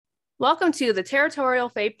Welcome to the Territorial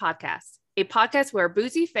Fae Podcast, a podcast where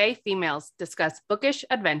boozy fae females discuss bookish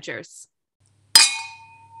adventures.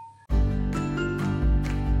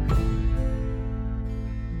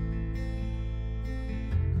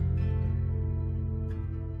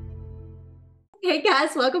 Hey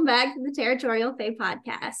guys, welcome back to the Territorial Fae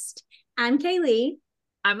Podcast. I'm Kaylee.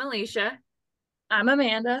 I'm Alicia. I'm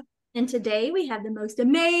Amanda. And today we have the most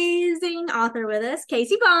amazing author with us,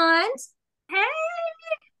 Casey Bond. Hey!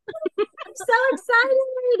 I'm so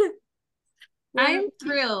excited. I'm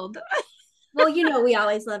thrilled. Well, you know, we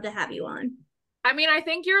always love to have you on. I mean, I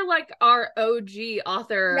think you're like our OG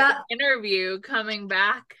author interview coming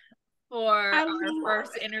back for our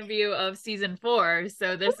first interview of season 4.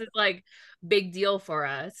 So this is like big deal for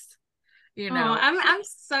us. You know, I'm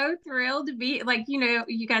so thrilled to be like, you know,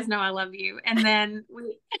 you guys know I love you. And then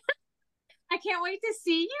I can't wait to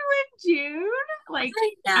see you in June. Like,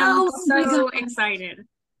 I'm so excited.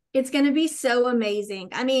 It's going to be so amazing.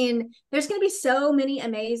 I mean, there's going to be so many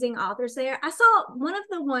amazing authors there. I saw one of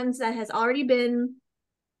the ones that has already been.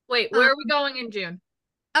 Wait, where are we going in June?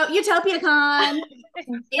 Oh, UTOPiAcon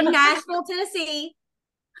in Nashville, Tennessee.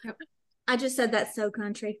 Yep. I just said that so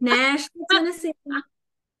country. Nashville, Tennessee.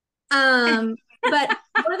 But one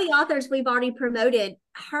of the authors we've already promoted,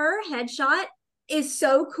 her headshot is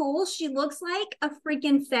so cool. She looks like a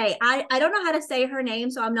freaking fae. I don't know how to say her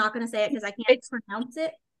name, so I'm not going to say it because I can't pronounce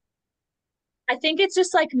it. I think it's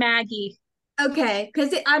just like Maggie. Okay,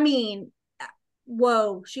 because I mean,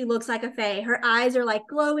 whoa, she looks like a fae. Her eyes are like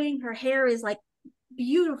glowing. Her hair is like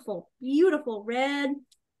beautiful red.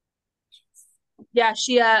 Yeah,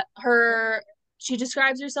 she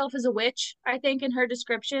describes herself as a witch, I think, in her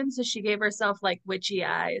description. So she gave herself like witchy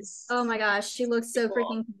eyes. Oh my gosh, she looks so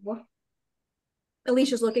freaking cool.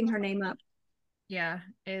 Alicia's looking her name up. Yeah,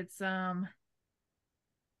 it's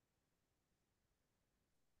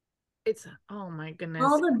oh my goodness,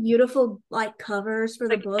 all the beautiful like covers for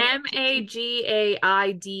like the book. Magaidh.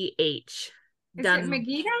 Is it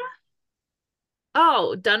Megiddo?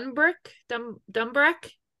 Oh, Dunbrick.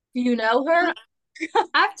 Dumbrick. Do you know her?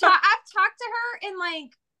 I've talked to her in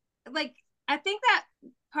like I think that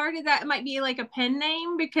part of that might be like a pen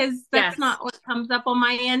name because that's not what comes up on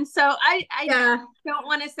my end. So I don't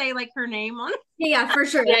want to say like her name on it. Yeah, for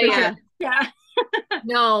sure. Yeah.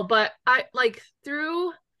 No, but I like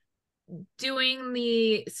through doing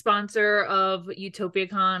the sponsor of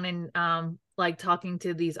UTOPiAcon and like talking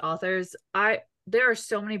to these authors, there are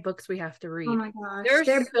so many books we have to read. Oh my gosh,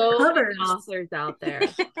 there's so many authors out there.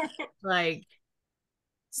 Like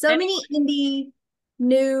so many indie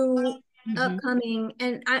new upcoming,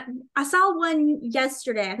 and I saw one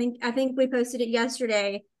yesterday. I think we posted it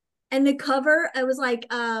yesterday, and the cover, it was like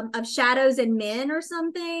of Shadows and Men or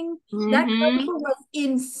something. That cover was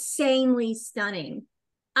insanely stunning.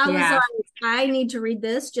 I was like, I need to read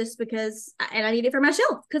this just because, and I need it for my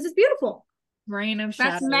shelf because it's beautiful. Reign of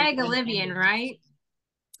Shadows. That's Meg Olivian, right?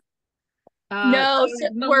 No, so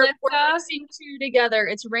we're mixing two together.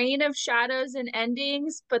 It's Reign of Shadows and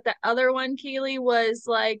Endings, but the other one, Keely, was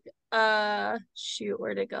like, shoot,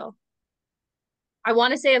 where'd it go? I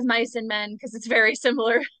want to say of Mice and Men because it's very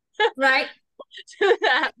similar, right? to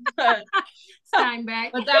that, but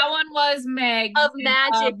Steinbeck. But that one was Meg of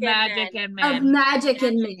Magic and Men. Of Magic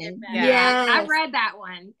and Men. Yeah, I read that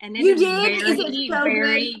one, and you did. Is it so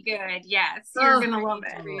very good? Yes, you're gonna love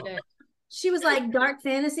it. Read it. She was like dark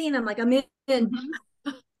fantasy, and I'm like, I'm in.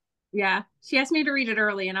 Yeah, she asked me to read it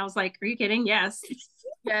early, and I was like, "Are you kidding?" Yes.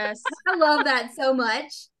 I love that so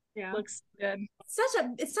much. Yeah, looks good.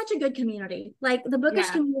 It's such a good community. Like the bookish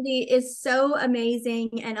community is so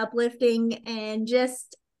amazing and uplifting and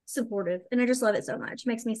just supportive, and I just love it so much.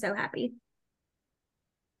 Makes me so happy.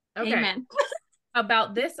 Okay. Amen.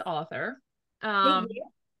 About this author, so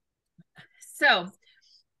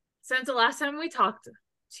since the last time we talked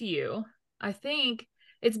to you, I think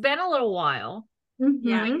it's been a little while.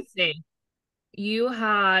 Yeah. Let me see. You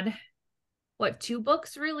had what, 2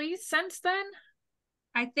 books released since then?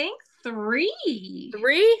 I think 3.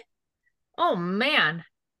 3? Oh man.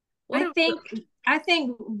 I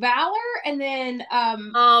think Valor, and then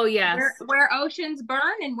oh yes, where oceans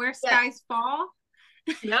burn and where skies fall.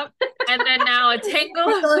 Yep. And then now a Tangle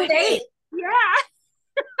of Fate. Yeah.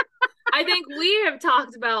 I think we have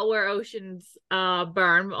talked about Where Oceans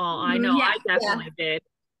Burn. Well, I know I definitely did,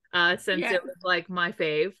 since it was like my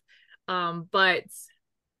fave. But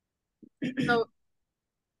so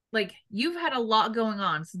like you've had a lot going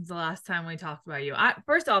on since the last time we talked about you.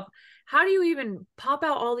 First off, how do you even pop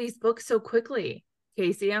out all these books so quickly,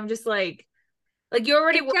 Casey? I'm just like you're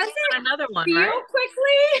already working on another one, feel right?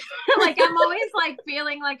 Quickly. Like I'm always like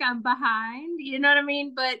feeling like I'm behind, you know what I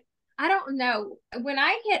mean? But I don't know. When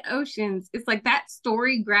I hit Oceans, it's like that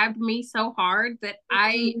story grabbed me so hard that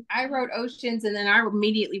I wrote Oceans, and then I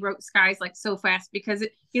immediately wrote Skies like so fast because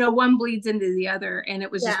it, one bleeds into the other, and it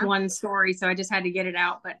was just one story, so I just had to get it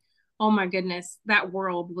out. But oh my goodness, that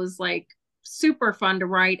world was like super fun to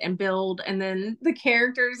write and build, and then the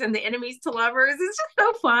characters and the enemies to lovers, it's just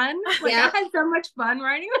so fun. Like I had so much fun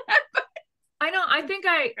writing that. I know. I think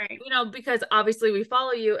because obviously we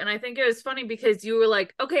follow you, and I think it was funny because you were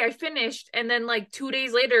like, okay, I finished. And then like 2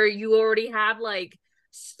 days later, you already had like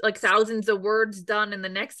thousands of words done in the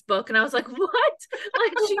next book. And I was like, what?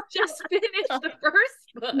 Like she just finished the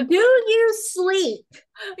first book. Do you sleep?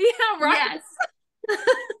 Yeah, right.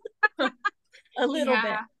 Yes. A little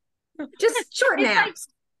bit. Just short naps.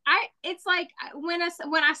 It's like when I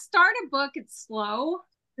start a book, it's slow.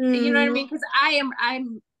 You know what I mean? Because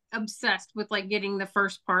I'm obsessed with like getting the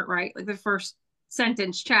first part right, like the first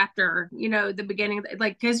sentence, chapter, the beginning,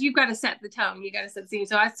 like because you've got to set the tone, you got to set the scene.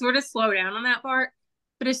 So I sort of slow down on that part.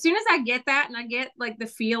 But as soon as I get that and I get like the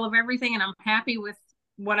feel of everything and I'm happy with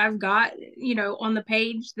what I've got, on the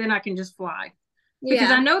page, then I can just fly.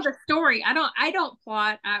 Because I know the story. I don't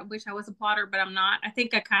plot. I wish I was a plotter, but I'm not. I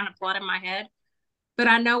think I kind of plot in my head, but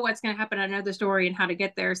I know what's going to happen. I know the story and how to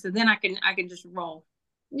get there. So then I can just roll.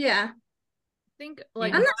 Yeah. Think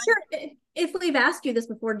like I'm not sure if we've asked you this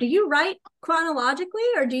before. Do you write chronologically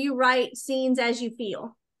or do you write scenes as you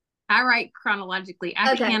feel? I write chronologically.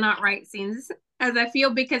 I cannot write scenes as I feel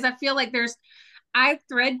because I feel like I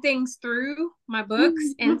thread things through my books.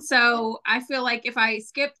 And so I feel like if I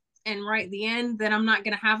skip and write the end, then I'm not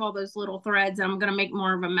going to have all those little threads. I'm going to make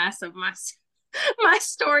more of a mess of my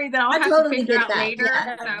story that I'll have to figure out later.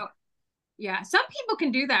 Yeah. So yeah, some people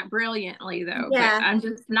can do that brilliantly though, but I'm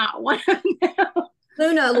just not one of them.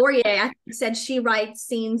 Luna Laurier, I think, said she writes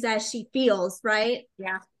scenes as she feels, right?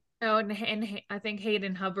 Yeah. Oh, and I think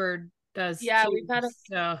Hayden Hubbard does. Yeah, too. we've had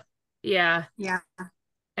yeah. And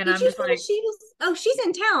Did I'm you just like, she's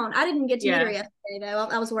in town. I didn't get to meet her yesterday though.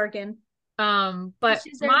 I was working. But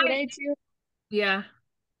she's there today too. Yeah,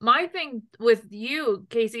 my thing with you,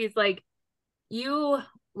 Casey, is like you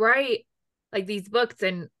write like these books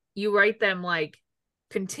and you write them like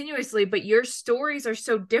continuously, but your stories are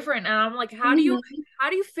so different. And I'm like, how do you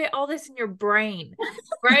fit all this in your brain?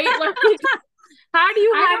 Right? Like how do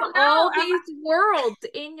you have all these worlds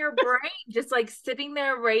in your brain just like sitting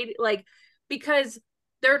there, right? Like because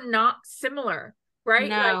they're not similar, right?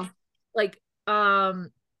 No. Like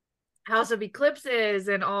House of Eclipses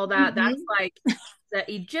and all that. That's like the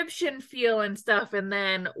Egyptian feel and stuff, and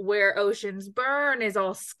then Where Oceans Burn is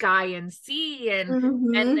all sky and sea,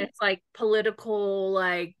 and it's like political,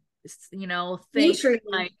 like things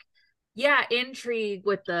like intrigue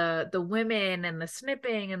with the women and the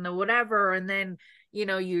snipping and the whatever, and then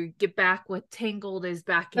you get back with Tangled is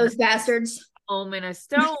back in those bastards, Omen of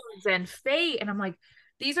Stones and Fate, and I'm like,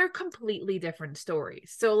 these are completely different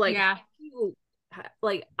stories. So like,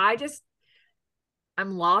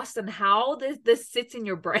 I'm lost on how this sits in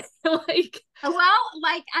your brain. Like,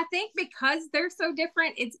 I think because they're so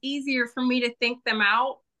different, it's easier for me to think them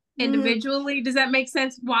out individually. Does that make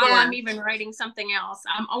sense? While I'm even writing something else,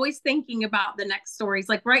 I'm always thinking about the next stories.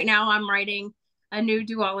 Like right now I'm writing a new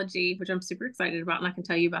duology, which I'm super excited about, and I can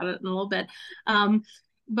tell you about it in a little bit.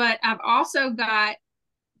 But I've also got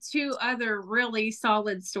 2 other really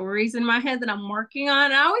solid stories in my head that I'm working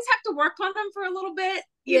on. I always have to work on them for a little bit.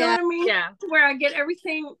 You know what I mean? Yeah. Where I get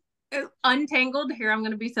everything untangled. Here, I'm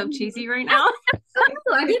going to be so cheesy right now.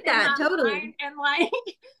 I get that totally. And like,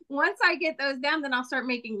 once I get those down, then I'll start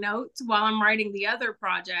making notes while I'm writing the other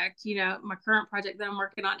project, my current project that I'm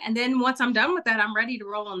working on. And then once I'm done with that, I'm ready to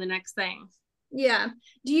roll on the next thing. Yeah.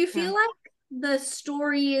 Do you feel like the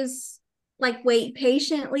stories like wait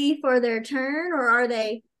patiently for their turn, or are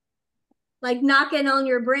they like knocking on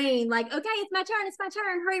your brain like, okay, it's my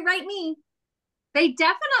turn, hurry, write me? They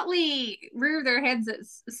definitely rear their heads at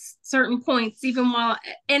certain points, even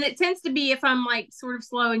and it tends to be if I'm like sort of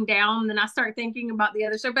slowing down, then I start thinking about the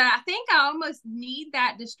other stuff. But I think I almost need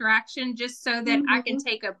that distraction just so that I can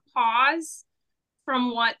take a pause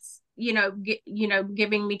from what's,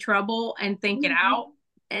 giving me trouble and think it out.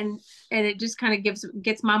 And it just kind of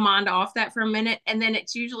gets my mind off that for a minute. And then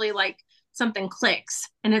it's usually like something clicks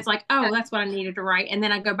and it's like, oh, that's what I needed to write. And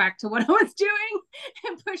then I go back to what I was doing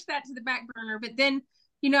and push that to the back burner. But then,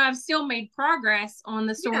 I've still made progress on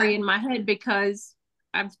the story in my head because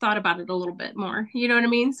I've thought about it a little bit more. You know what I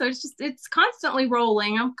mean? So it's constantly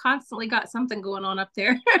rolling. I've constantly got something going on up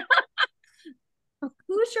there.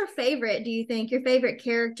 Who's your favorite, do you think? Your favorite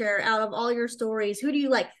character out of all your stories? Who do you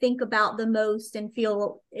like think about the most and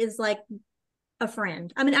feel is like a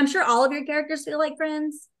friend? I mean, I'm sure all of your characters feel like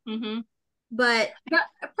friends. But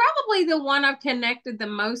probably the one I've connected the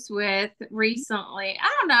most with recently,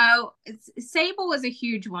 I don't know, Sable was a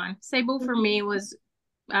huge one. Sable for me was,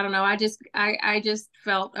 I don't know, I just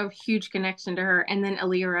felt a huge connection to her, and then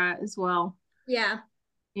Alira as well. Yeah.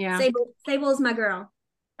 Yeah. Sable is my girl.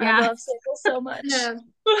 Yeah. I love Sable so much. No,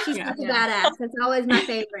 she's such a badass. That's always my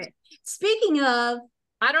favorite. Speaking of,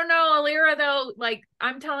 I don't know, Alira though, like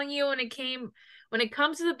I'm telling you, when it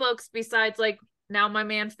comes to the books, besides like Now My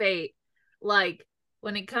Man Fate, like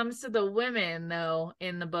when it comes to the women though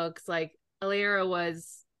in the books, like Alira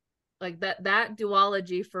was like that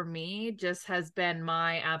duology for me just has been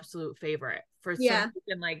my absolute favorite for some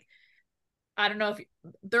reason. Like I don't know if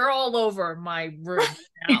they're all over my room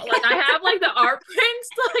now. Like I have like the art prints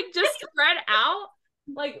like just spread out,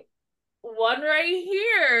 like one right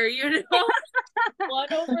here,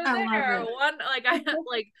 one over there, one like I have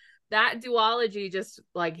like that duology just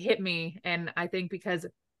like hit me, and I think because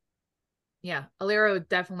Alira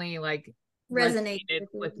definitely like resonated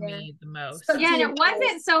with me the most. So, and it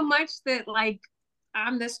wasn't so much that like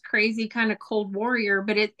I'm this crazy kind of cold warrior,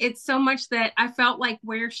 but it's so much that I felt like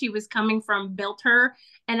where she was coming from built her,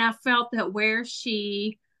 and I felt that where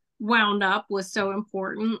she wound up was so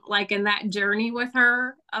important, like in that journey with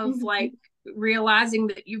her of like realizing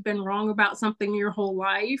that you've been wrong about something your whole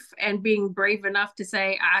life and being brave enough to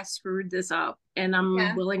say, I screwed this up and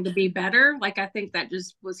I'm willing to be better. Like I think that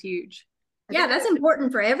just was huge. Yeah, that's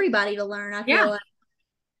important for everybody to learn, I feel like.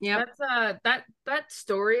 Yeah. That's that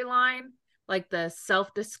storyline, like the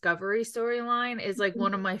self-discovery storyline, is like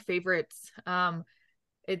one of my favorites.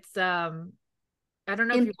 It's I don't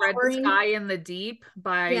know if you've read The Sky in the Deep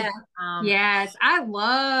by yes, I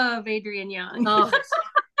love Adrienne Young. Oh,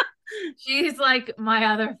 she's like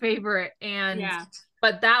my other favorite. And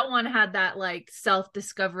but that one had that like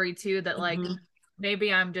self-discovery too, that like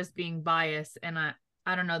maybe I'm just being biased, and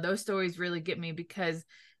I don't know, those stories really get me because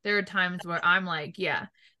there are times where I'm like,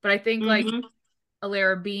 but I think like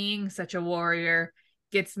Alira being such a warrior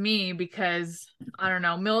gets me because I don't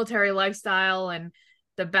know, military lifestyle and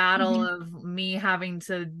the battle of me having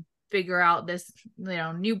to figure out this,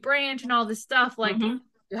 new branch and all this stuff, like you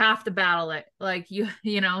have to battle it, like you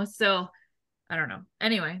know, so I don't know.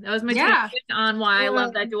 Anyway, that was my tangent on why I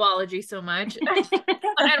love that duology so much and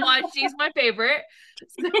why she's my favorite.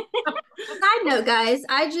 Side note, guys,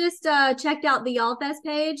 I just checked out the Y'all Fest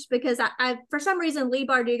page because I for some reason Lee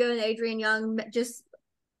Bardugo and Adrienne Young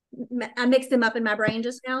I mixed them up in my brain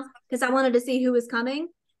just now because I wanted to see who was coming.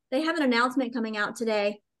 They have an announcement coming out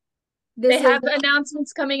today. They have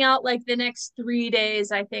announcements coming out like the next 3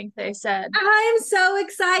 days, I think they said. I am so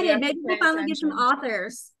excited. Maybe we'll finally get some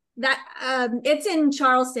authors. That it's in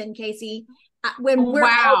Charleston, Casey, when we're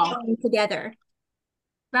all going together.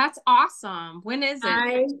 That's awesome. When is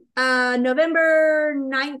it? November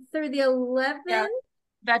 9th through the 11th. Yeah.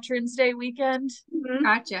 Veterans Day weekend.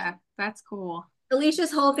 Gotcha. That's cool.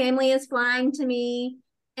 Alicia's whole family is flying to me,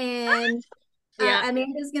 and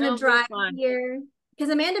Amanda's gonna drive here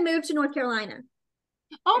because Amanda moved to North Carolina.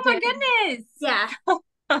 Oh my goodness. Yeah.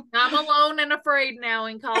 I'm alone and afraid now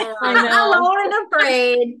in Colorado. I'm alone and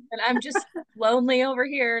afraid. And I'm just lonely over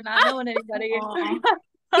here, not knowing anybody.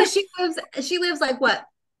 She lives like what?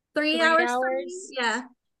 3 hours? Yeah.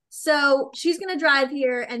 So she's gonna drive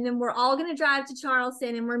here, and then we're all gonna drive to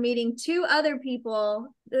Charleston, and we're meeting 2 other people,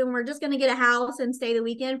 and we're just gonna get a house and stay the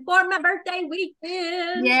weekend for my birthday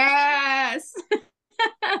weekend. Yes.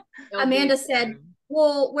 Amanda said,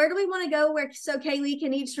 well, where do we want to go so Kaylee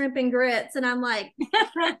can eat shrimp and grits? And I'm like,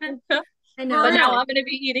 I know. But now I'm going to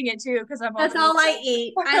be eating it too because that's all I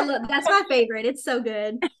eat. That's my favorite. It's so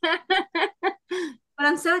good. But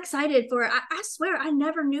I'm so excited for it. I swear I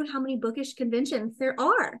never knew how many bookish conventions there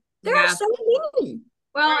are. There are so many.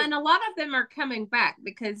 Well, and a lot of them are coming back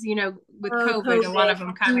because, with COVID, a lot of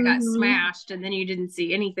them kind of got smashed, and then you didn't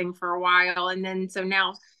see anything for a while. And then so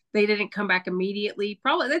now they didn't come back immediately.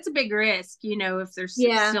 Probably that's a big risk, if there's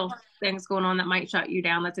still things going on that might shut you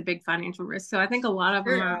down. That's a big financial risk. So I think a lot of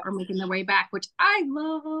them are making their way back, which I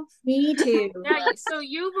love. Me too. Yeah. So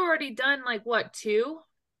you've already done like what, 2?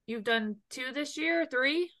 You've done 2 this year,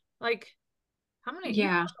 3? Like how many?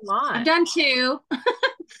 Yeah. A lot. I've done 2.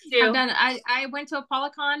 I went to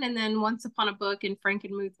APOLICon and then Once Upon a Book in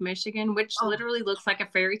Frankenmuth, Michigan, which literally looks like a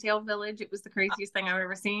fairy tale village. It was the craziest thing I've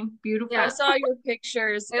ever seen. Beautiful. Yeah, I saw your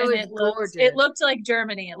pictures and it looked like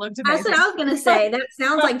Germany. It looked amazing. That's what I was gonna say. That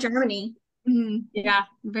sounds like Germany. Yeah,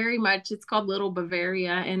 very much. It's called Little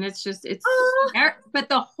Bavaria, and it's but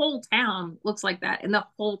the whole town looks like that, and the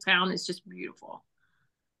whole town is just beautiful.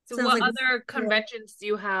 So what other conventions do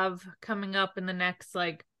you have coming up in the next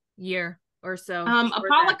year? or so.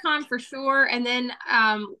 UTOPiAcon for sure, and then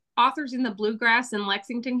Authors in the Bluegrass in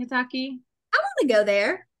Lexington, Kentucky. I want to go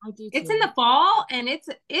there. I do too. It's in the fall, and it's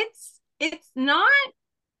not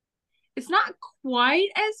quite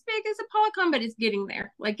as big as UTOPiAcon, but it's getting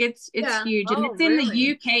there. Like it's huge, and it's in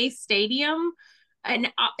the UK stadium.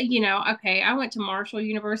 And okay, I went to Marshall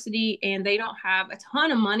University, and they don't have a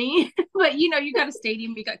ton of money, but you got a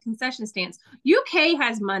stadium, you got concession stands. UK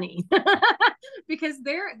has money because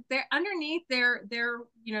they're underneath their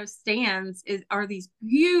stands are these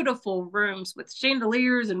beautiful rooms with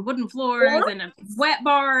chandeliers and wooden floors and wet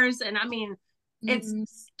bars, and I mean, it's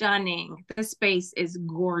stunning. The space is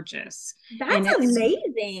gorgeous. That's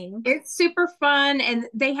amazing. It's super fun, and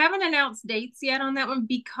they haven't announced dates yet on that one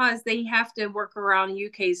because they have to work around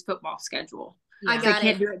UK's football schedule. I got they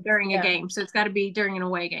can't do it during a game, so it's got to be during an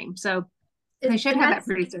away game. So they should have that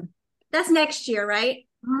pretty soon. That's next year, right?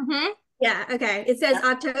 Yeah. Okay. It says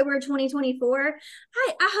October 2024.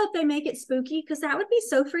 I hope they make it spooky, because that would be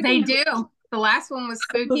so freaking. They do. The last one was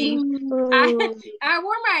spooky. I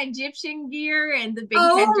wore my Egyptian gear and the big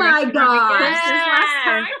headdress. Oh my gosh. Last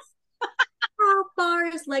time. How far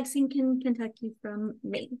is Lexington, Kentucky from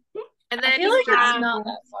me? And then I feel like it's not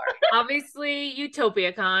that far. Obviously,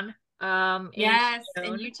 UTOPiAcon. Yes,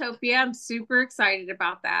 and Utopia. I'm super excited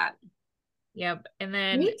about that. Yep. And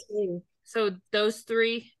then Me too. So those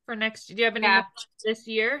 3 for next. Do you have any more this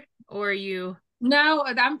year, or are you? No,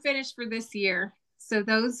 I'm finished for this year. So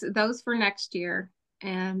those for next year,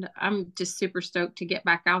 and I'm just super stoked to get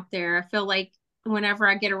back out there. I feel like whenever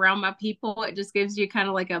I get around my people, it just gives you kind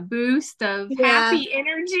of like a boost of happy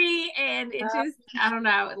energy, and it just, I don't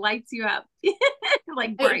know, it lights you up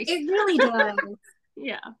like Bryce. It really does.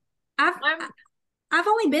 Yeah. I've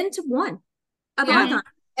only been to one ever.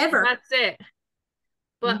 That's it.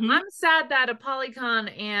 But I'm sad that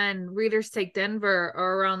UTOPiAcon and Readers Take Denver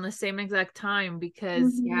are around the same exact time,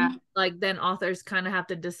 because like then authors kind of have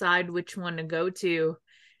to decide which one to go to.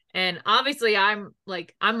 And obviously I'm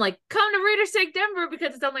like, come to Readers Take Denver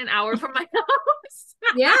because it's only an hour from my house.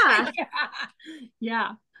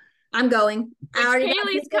 Yeah. I'm going.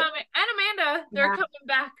 Kaylee's coming, and Amanda, they're coming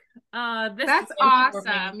back. That's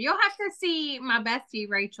awesome. You'll have to see my bestie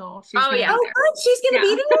Rachel. She's good. She's gonna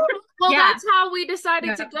be there. Well, that's how we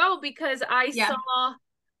decided to go, because I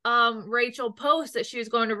saw Rachel post that she was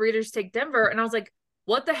going to Readers Take Denver, and I was like,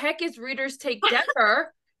 what the heck is Readers Take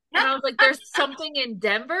Denver? And I was like, there's something in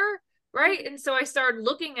Denver, right? And so I started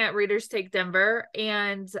looking at Readers Take Denver,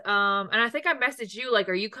 and I think I messaged you like,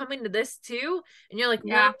 are you coming to this too? And you're like,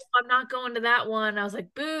 no, I'm not going to that one. I was like,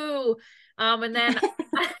 boo. And then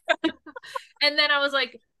and then I was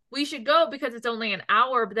like, we should go because it's only an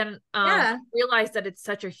hour. But then realized that it's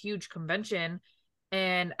such a huge convention,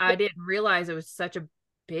 and I didn't realize it was such a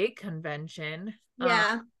big convention.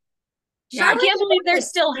 I can't believe they're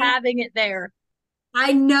still having it there.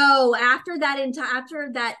 I know. After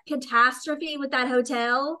that catastrophe with that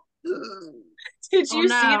hotel. Did you see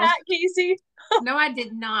that, Casey? No, I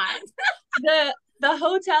did not. The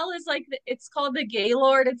hotel is like, it's called the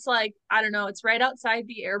Gaylord. It's like, I don't know, it's right outside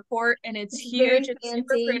the airport, and it's huge. It's super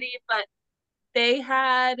pretty, but it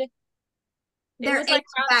was like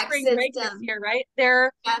around spring break this year, right?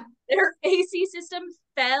 Their AC system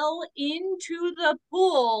fell into the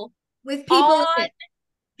pool with people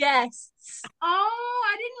guests. Oh,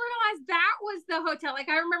 I didn't realize that was the hotel. Like,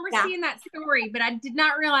 I remember seeing that story, but I did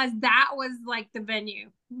not realize that was like the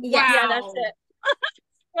venue. Yeah, that's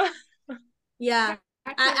it. Yeah,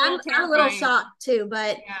 I'm a little shocked too,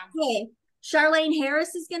 but hey, Charlene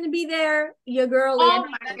Harris is going to be there. Your girl,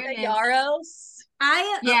 Rebecca Yarros.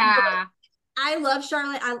 I love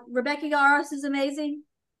Charlene. Rebecca Yarros is amazing.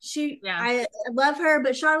 I love her,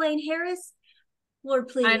 but Charlene Harris, Lord,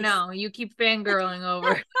 please. I know you keep fangirling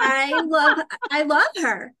over. I love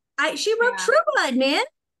her. She wrote True Blood, man.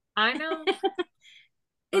 I know.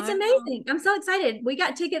 It's amazing. I'm so excited. We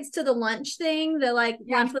got tickets to the lunch thing, lunch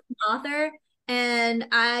with an author. And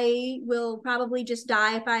I will probably just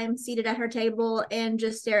die if I am seated at her table and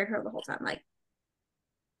just stare at her the whole time. Like,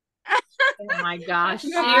 oh my gosh,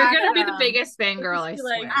 you're gonna be the biggest fangirl. I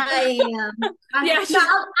swear. I am. I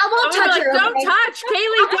won't touch her. Don't touch,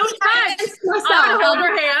 Kaylee. Don't touch. I'm gonna hold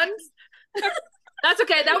her hands. That's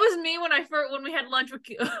okay. That was me when we had lunch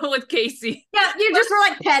with Casey. Yeah, you just were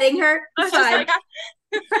like petting her. It's fine.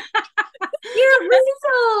 You're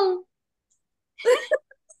Rachel.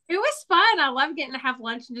 It was fun. I love getting to have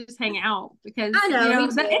lunch and just hang out, because I know,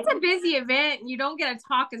 it's a busy event and you don't get to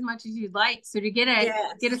talk as much as you'd like. So to get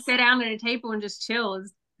to sit down at a table and just chill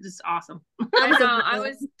is just awesome. I know. I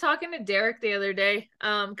was talking to Derek the other day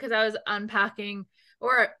because I was unpacking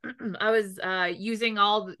or I was using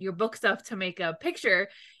all your book stuff to make a picture,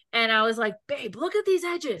 and I was like, babe, look at these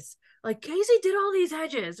edges. Like, Casey did all these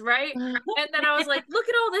edges, right? And then I was like, look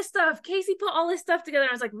at all this stuff. Casey put all this stuff together.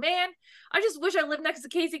 I was like, man, I just wish I lived next to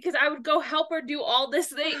Casey because I would go help her do all these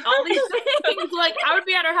things. Like, I would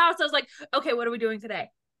be at her house. I was like, okay, what are we doing today?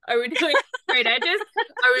 Are we doing straight edges?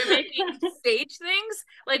 Are we making stage things?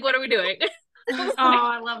 Like, what are we doing? Oh,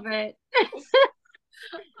 I love it.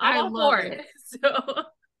 I'm all for it. So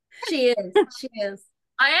she is.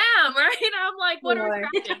 I am, right? I'm like, what are we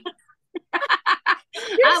crafting?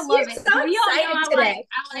 I love it. So I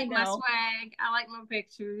like my swag. I like my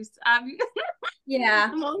pictures. Yeah.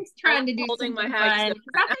 I'm always trying to do something fun. I think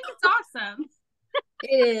it's awesome.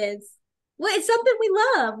 It is. Well, it's something we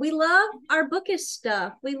love. We love our bookish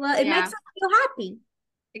stuff. We love it. Makes us feel happy.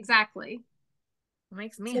 Exactly. It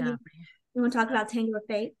makes me happy. You want to talk about Tangle of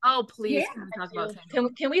Fate? Oh, please. Talk about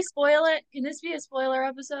Tangle. Can we spoil it? Can this be a spoiler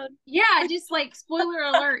episode? Yeah, just like spoiler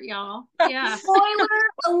alert, y'all. Yeah. Spoiler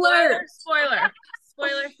alert. Spoiler.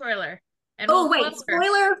 And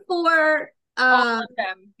spoiler for all of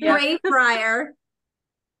them. Greyfriar,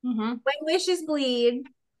 When Wishes Bleed,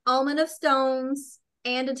 Almond of Stones,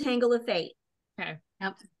 and A Tangle of Fate. Okay.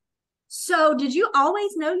 Yep. So did you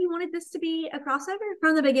always know you wanted this to be a crossover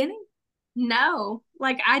from the beginning? No,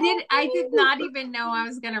 like I did not even know I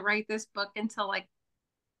was gonna write this book until like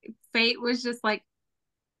Fate was just like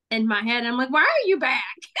in my head. I'm like, why are you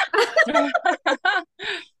back?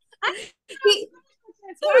 he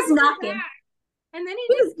was knocking, and then he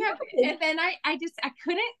just kept, and then I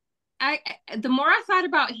couldn't. The more I thought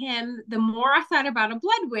about him, the more I thought about a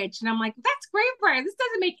blood witch, and I'm like, that's Greyfriar. This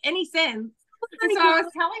doesn't make any sense. And so I was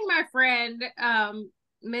telling my friend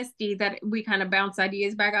Misty that we kind of bounce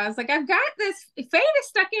ideas back. I was like, I've got this Fate is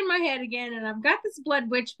stuck in my head again, and I've got this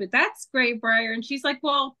blood witch, but that's Greyfriar. And she's like,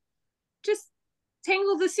 well, just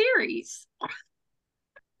Tangle the series. And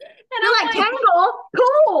I'm like, Tangle,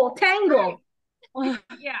 cool, Tangle.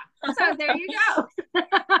 Yeah, so there you go.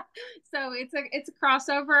 So it's a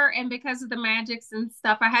crossover, and because of the magics and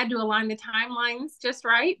stuff, I had to align the timelines just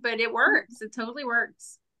right, but it works. It totally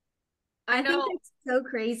works. I think it's so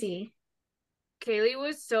crazy. Kaylee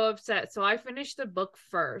was so upset, so I finished the book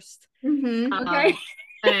first. Okay.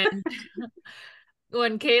 And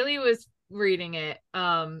when Kaylee was reading it,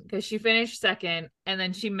 because she finished second, and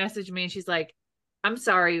then she messaged me and she's like, I'm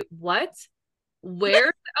sorry, what?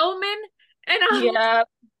 Where's Omen? And I'm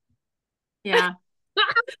yeah.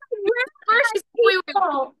 Where's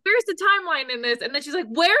the timeline in this? And then she's like,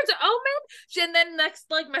 where's Omen? And then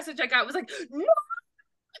next message I got was like, no.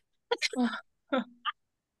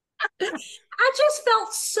 I just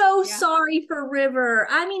felt so sorry for River.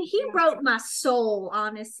 I mean, he broke my soul,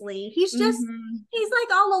 honestly. He's just he's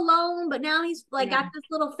like all alone, but now he's like got this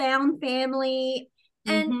little found family.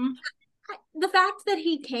 And the fact that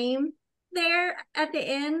he came there at the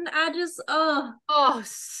end, I just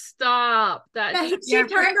stop that. She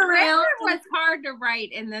turned around. It was hard to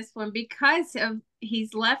write in this one because of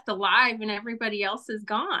he's left alive and everybody else is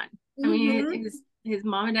gone. I mean, his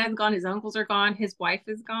mom and dad's gone, his uncles are gone, his wife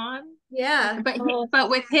is gone. Yeah. But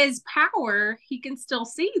with his power, he can still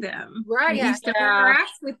see them. Right. He still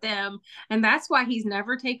interacts with them. And that's why he's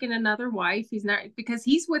never taken another wife. He's not, because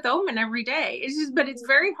he's with Omen every day. It's just, but it's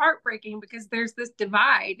very heartbreaking because there's this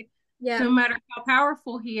divide. Yeah. No matter how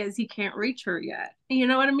powerful he is, he can't reach her yet. You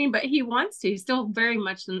know what I mean? But he wants to. He's still very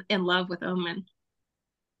much in love with Omen.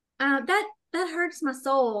 That hurts my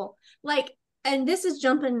soul. Like, and this is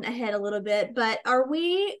jumping ahead a little bit, but are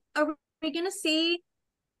we gonna see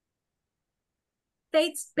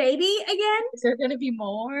Fate's baby again? Is there gonna be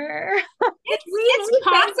more? It's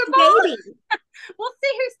possible. We'll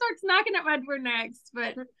see who starts knocking at my door next.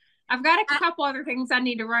 But I've got a couple other things I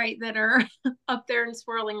need to write that are up there and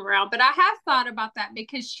swirling around. But I have thought about that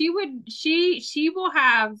because she will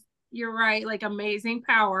have, you're right, like amazing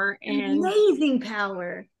power and amazing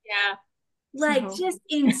power. Yeah. Like just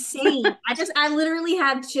insane. I literally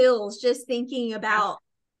have chills just thinking about,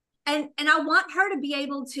 and I want her to be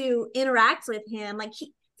able to interact with him. Like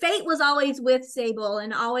Fate was always with Sable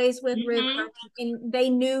and always with River, and they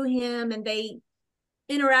knew him and they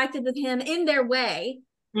interacted with him in their way.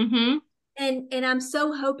 And I'm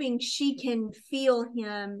so hoping she can feel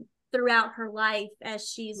him throughout her life as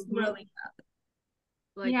she's growing up.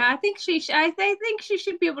 I think she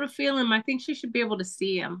should be able to feel him. I think she should be able to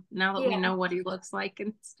see him now that we know what he looks like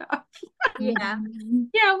and stuff. Yeah,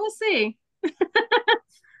 we'll see.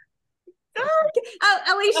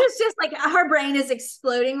 Alicia's just like, her brain is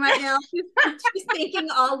exploding right now. She's thinking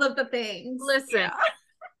all of the things. Listen,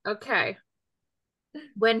 okay.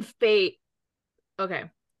 When Fate,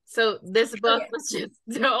 So this book was just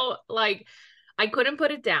so like, I couldn't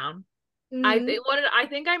put it down. I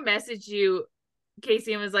think I messaged you,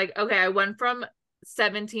 Casey, and was like, okay, I went from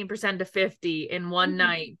 17% to 50 in one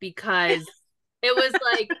night because it was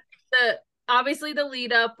like obviously the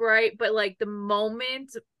lead up, right? But like the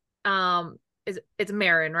moment, it's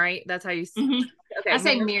Marin, right? That's how you okay. I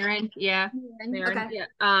say Marin, yeah. Marin, okay.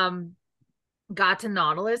 Yeah. Got to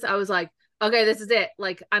Nautilus. I was like, okay, this is it.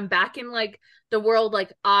 Like, I'm back in like the world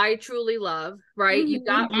like I truly love, right? You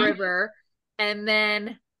got River, and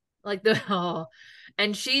then like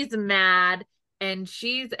and she's mad and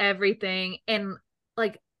she's everything, and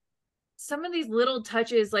like some of these little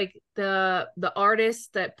touches, like the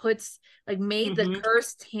artist that made the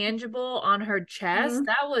curse tangible on her chest,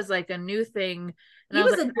 that was like a new thing. And he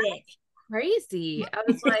was like, a dick. Crazy.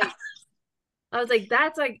 I was like,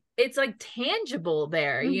 that's like, it's like tangible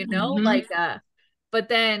there, you know, like but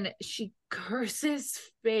then she curses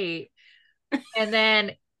fate, and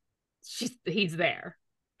then he's there,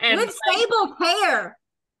 and with stable hair.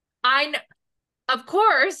 I know, of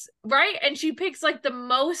course, right? And she picks like the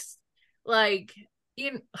most like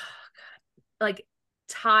like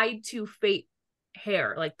tied to fate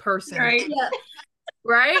hair, like person, right? Yeah.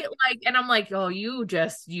 Right? Like, and I'm like, oh, you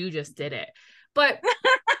just did it, but.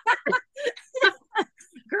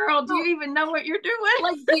 Girl, do you even know what you're doing?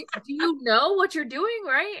 Like, do you know what you're doing,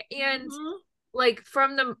 right? And like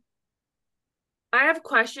I have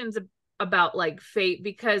questions about like fate,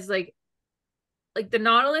 because like the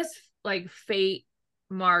Nautilus like fate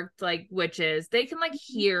marked like witches, they can like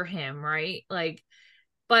hear him, right? Like,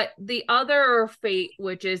 but the other fate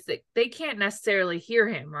witches, they can't necessarily hear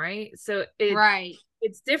him, right? So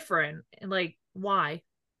it's different. Like, why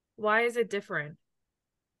is it different?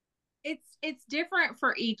 It's different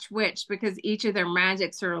for each witch because each of their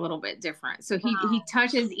magics are a little bit different. So he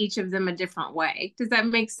touches each of them a different way. Does that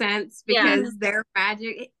make sense? Because their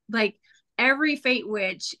magic, like every fate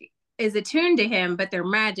witch is attuned to him, but their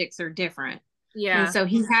magics are different. Yeah. And so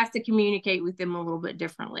he has to communicate with them a little bit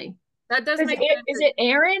differently. That does make sense. Is it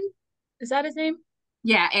Aaron? Is that his name?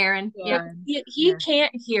 Yeah, Aaron. Yeah. He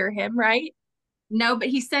can't hear him, right? No, but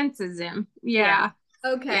he senses him. Yeah.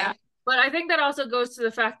 Okay. Yeah. But I think that also goes to the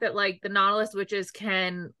fact that like the Nautilus witches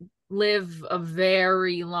can live a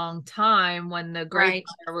very long time when the Great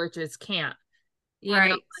Fire witches can't. You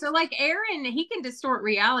know? So like Aaron, he can distort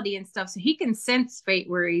reality and stuff, so he can sense fate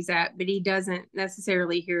where he's at, but he doesn't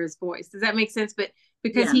necessarily hear his voice. Does that make sense? But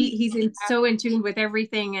because he's so in tune with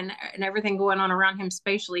everything and everything going on around him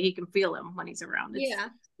spatially, he can feel him when he's around. It's,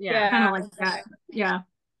 kind of like that. Yeah.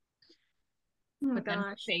 Oh, but then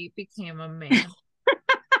fate became a man.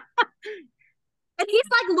 And he's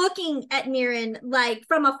like looking at Mirren like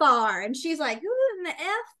from afar, and she's like, who in the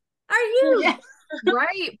F are you? Yeah.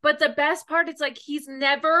 Right. But the best part is like he's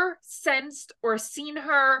never sensed or seen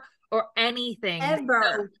her or anything. Ever.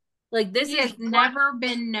 So, like this has never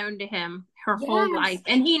been known to him her whole life.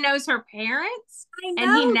 And he knows her parents,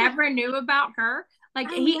 and he never knew about her. Like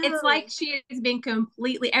it's like she has been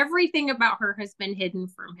completely, everything about her has been hidden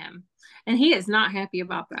from him. And he is not happy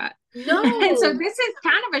about that. No. And so this is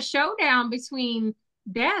kind of a showdown between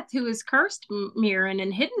Death, who has cursed Mirren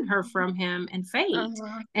and hidden her from him, and Fate.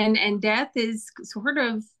 And Death is sort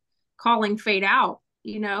of calling Fate out,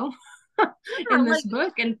 you know, in this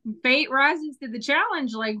book. And Fate rises to the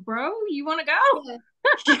challenge, like, bro, you want to go?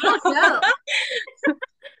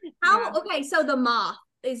 Okay, so the moth,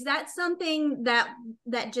 is that something that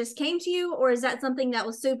just came to you, or is that something that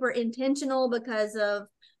was super intentional because of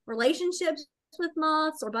relationships with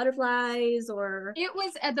moths or butterflies? Or it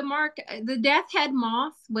was the death head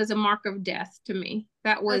moth was a mark of death to me.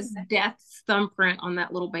 That was Death's thumbprint on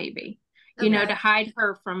that little baby, you know, to hide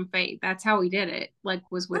her from Fate. That's how he did it, like,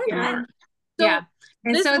 was with the mark. So,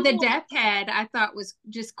 and so the death head I thought was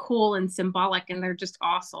just cool and symbolic, and they're just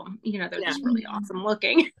awesome, you know, they're just really awesome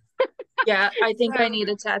looking. Yeah, I think I need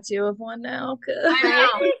a tattoo of one now.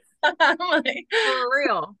 I know. I'm like, for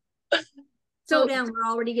real. So down, we're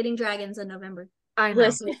already getting dragons in November. I know.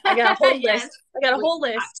 Listen, I got a whole list. I got a whole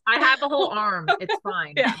list. I have a whole arm. It's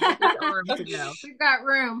fine. Arm to go. We've got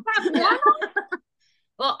room.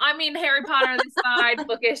 Well, I mean, Harry Potter this side,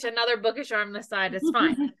 bookish, another bookish arm this side. It's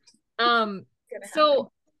fine.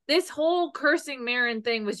 So this whole cursing Mirren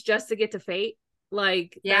thing was just to get to Fate.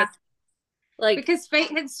 Like, like, because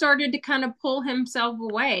Fate had started to kind of pull himself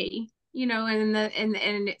away, you know, and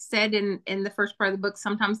it said in the first part of the book,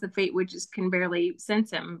 sometimes the Fate witches can barely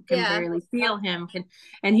sense him, can barely feel him,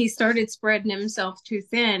 and he started spreading himself too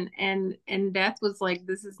thin, and Death was like,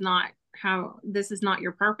 this is not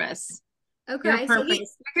your purpose. Okay, your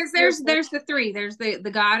purpose. Because there's the three. There's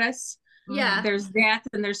the goddess, Yeah. There's death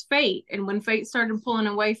and there's fate. And when fate started pulling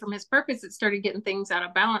away from his purpose, it started getting things out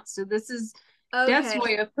of balance. So this is death's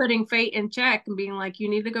way of putting fate in check and being like, you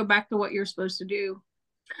need to go back to what you're supposed to do.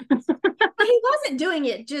 But he wasn't doing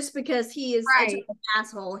it just because he is an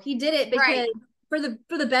asshole. He did it because for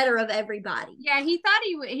the better of everybody. Yeah, he thought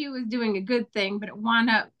he was doing a good thing, but it wound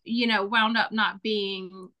up not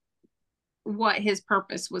being what his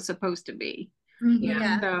purpose was supposed to be.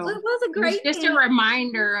 Yeah. So it was a great just a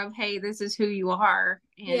reminder of, hey, this is who you are,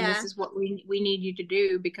 and this is what we need you to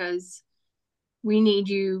do, because we need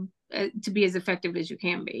you to be as effective as you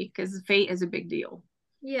can be, because fate is a big deal.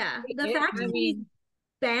 Yeah. The fact that he's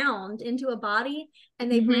bound into a body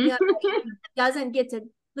and they bring up that he doesn't get to,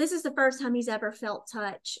 this is the first time he's ever felt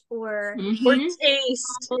touch or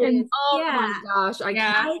taste. My gosh, I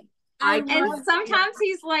can't. And sometimes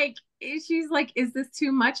she's like, is this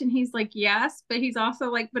too much? And he's like, yes, but he's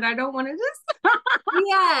also like, but I don't want to just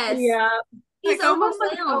yes. He's like, almost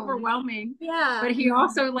like overwhelming. Yeah. But he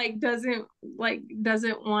also doesn't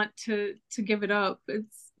want to give it up. This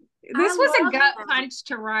was a gut punch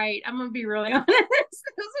to write. I'm gonna be really honest. This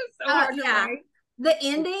was so hard to write. The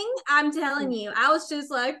ending, I'm telling you, I was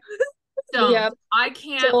just like, I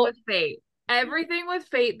can't with fate. Everything with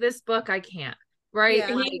fate, this book, I can't. Right?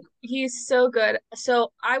 Yeah. He's so good.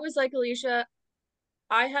 So I was like Alicia,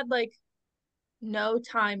 I had no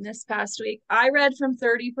time this past week. I read from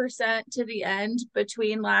 30% to the end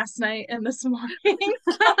between last night and this morning.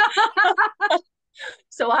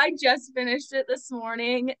 So I just finished it this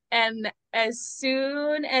morning, and as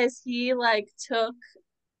soon as he took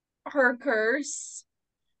her curse,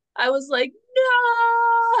 I was like,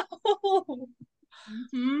 no.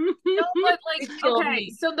 No, but okay,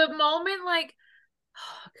 so the moment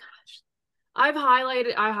oh gosh, I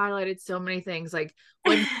highlighted so many things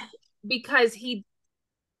because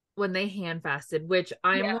when they hand fasted, which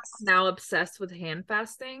I'm now obsessed with hand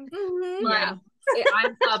fasting.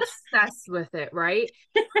 I'm obsessed with it, right?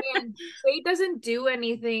 And he doesn't do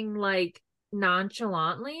anything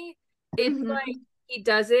nonchalantly. It's he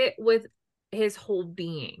does it with his whole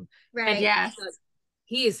being. Right. And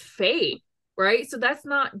he is fate, right? So that's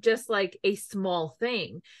not just a small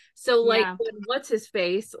thing. So when what's his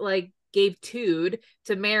face gave Tude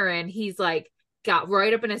to Marin, he's got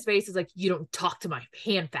right up in his face, is you don't talk to my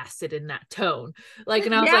hand fasted in that tone.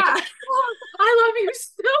 And I was oh, I love you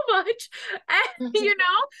so much. And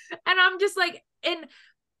and I'm just and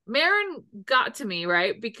Marin got to me,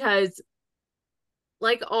 right? Because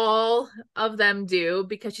all of them do,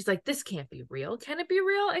 because she's this can't be real. Can it be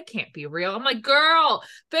real? It can't be real. I'm like, girl,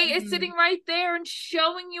 Faye is sitting right there and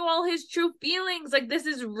showing you all his true feelings. This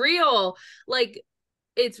is real.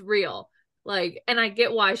 It's real. And I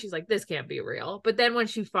get why she's this can't be real. But then when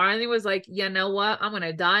she finally was you know what? I'm going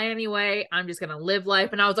to die anyway. I'm just going to live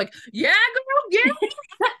life. And I was like, yeah, girl, yeah.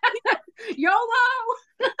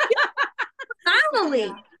 YOLO.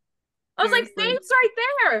 Finally. I was like, Fate's right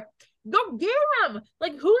there. Go get him.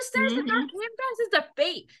 Who says that hand fast is a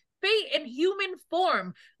fate? Fate in human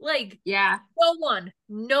form.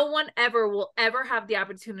 No one ever will ever have the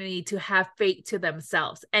opportunity to have fate to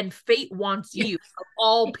themselves. And fate wants you, of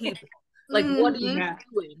all people. What are you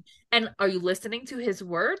doing? And are you listening to his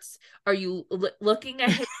words? Are you looking at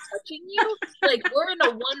him touching you? We're in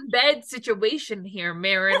a one bed situation here,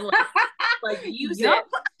 Marin. Use it.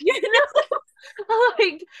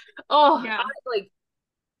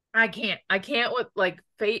 I can't with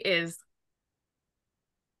fate is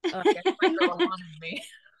me.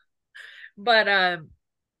 But I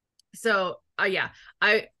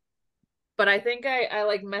think I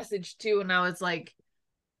messaged too, and I was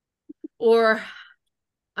or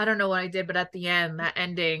I don't know what I did, but at the end, that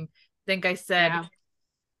ending, I think I said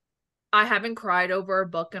I haven't cried over a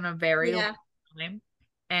book in a very long time.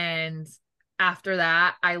 And after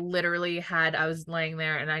that, I literally I was laying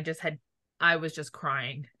there and I was just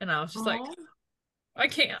crying, and I was just I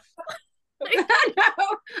can't. I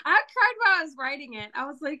know. I cried while I was writing it. I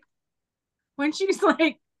was like, when she's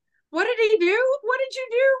like, what did he do? What did you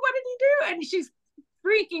do? What did he do? And she's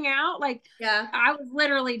freaking out. I was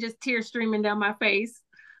literally just tears streaming down my face.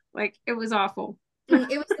 It was awful.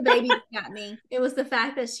 It was the baby that got me. It was the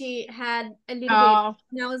fact that she had a little baby.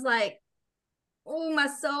 And I was like, oh, my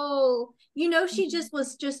soul. She just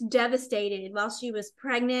was just devastated while she was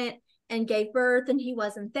pregnant and gave birth, and he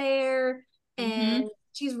wasn't there. And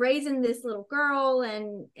she's raising this little girl,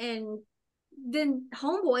 and then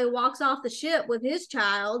homeboy walks off the ship with his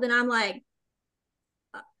child, and I'm like,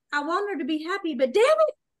 I want her to be happy, but damn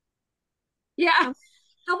it. Yeah.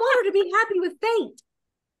 I want her to be happy with fate.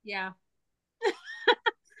 Yeah.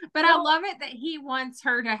 But I love it that he wants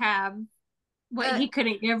her to have what he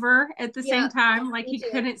couldn't give her at the same time. Like he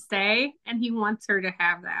couldn't stay, and he wants her to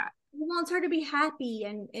have that. He wants her to be happy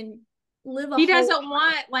and live a He doesn't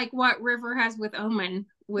want like what River has with Omen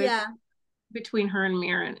with between her and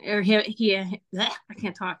Mirren, or I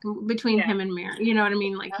can't talk, between him and Mirren, you know what I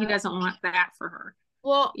mean? Like he doesn't want that for her.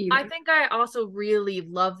 Well, either. I think I also really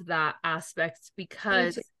love that aspect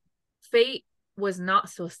because Fate was not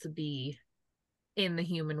supposed to be in the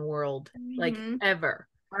human world like ever.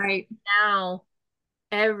 Right. Now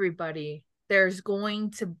everybody, there's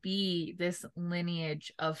going to be this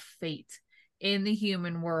lineage of Fate in the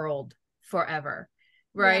human world forever,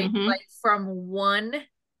 right? Like from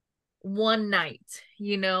one night,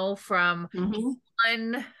 you know, from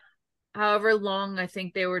one, however long I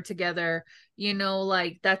think they were together, you know,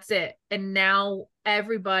 like that's it. And now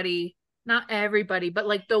everybody, not everybody, but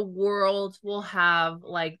like the world will have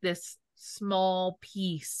like this small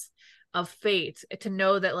piece of Fate to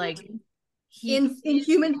know that like he in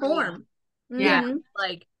human form.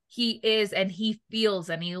 Like he is, and he feels,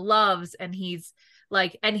 and he loves, and he's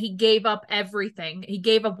like, and he gave up everything. He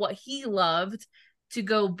gave up what he loved to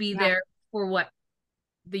go be there for what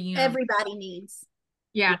the universe everybody needs.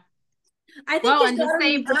 Yeah. I think and to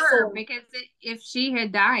save her, because if she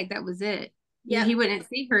had died, that was it. Yeah, he wouldn't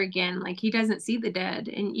see her again. Like he doesn't see the dead,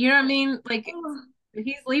 and you know what I mean. Like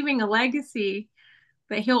he's leaving a legacy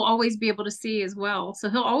that he'll always be able to see as well. So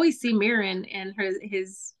he'll always see Mirren and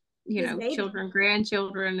his children,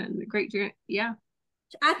 grandchildren, and great. Yeah,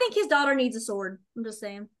 I think his daughter needs a sword. I'm just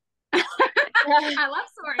saying. I love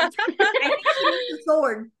swords. I think she needs a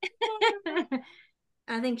sword.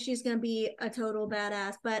 I think she's going to be a total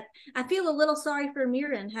badass, but I feel a little sorry for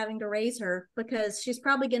Mirren having to raise her because she's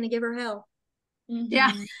probably going to give her hell.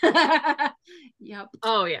 Yeah. Yep.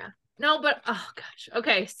 Oh yeah. No, but oh gosh.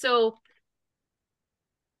 Okay, so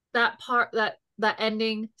that part, that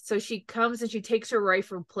ending, so she comes and she takes her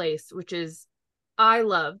rightful place, which is I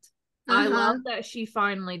loved. I love that she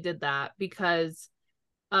finally did that because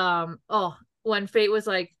when Fate was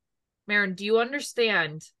like, Mirren, do you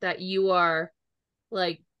understand that you are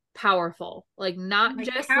like powerful, like not like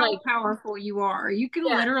just how like powerful you are, you can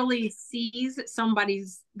literally seize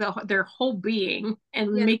somebody's their whole being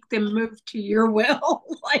and make them move to your will.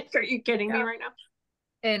 Like, are you kidding me right now?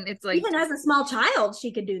 And it's like, even as a small child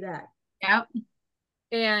she could do that. Yep.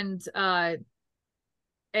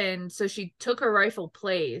 And so she took her rightful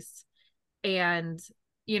place, and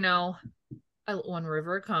you know, when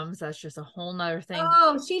River comes, that's just a whole nother thing.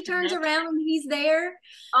 Oh, she turns around and he's there.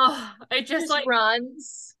 Oh, it just like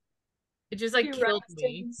runs. It just like killed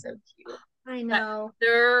me. So cute. I know.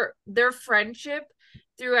 Their friendship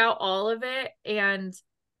throughout all of it, and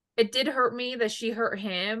it did hurt me that she hurt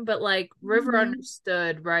him, but like River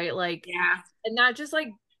understood, right? Like, and not just like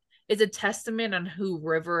is a testament on who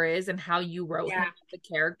River is and how you wrote him, the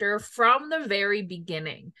character from the very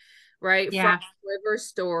beginning. Right. From River's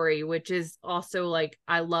story, which is also like,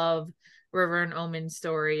 I love River and Omen's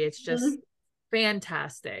story. It's just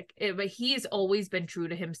fantastic. But he's always been true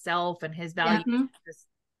to himself and his values.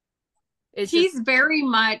 He's very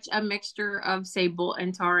much a mixture of Sable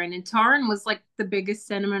and Taran. And Taran was like the biggest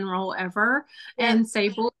cinnamon roll ever. And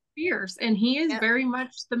Sable is fierce. And he is very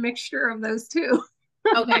much the mixture of those two.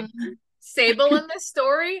 Okay. Sable in this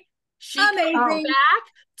story, she comes back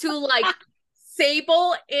to like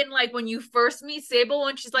Sable in like when you first meet Sable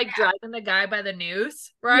when she's like driving the guy by the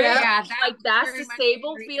noose, right? Yeah, like that's the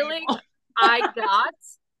Sable feeling I got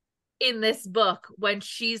in this book when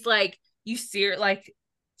she's like, you see her like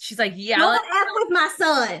she's like yelling with my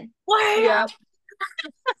son. What? Yeah.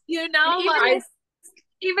 You know,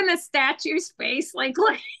 even the statue's face, like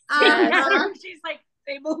she's like,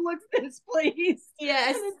 Sable, look at this, please.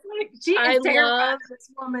 Yes. Like, she is terrified of this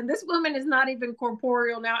woman. This woman is not even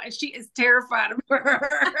corporeal now, and she is terrified of her.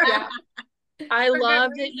 Yeah. I love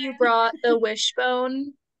that you brought the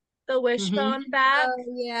wishbone back. Oh,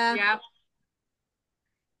 yeah.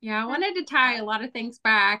 Yeah, I wanted to tie a lot of things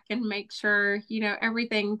back and make sure,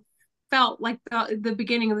 everything felt like the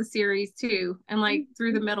beginning of the series too, and like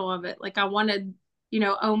through the middle of it. Like I wanted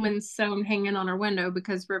Omen's sewn hanging on her window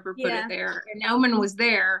because River put it there, and Omen was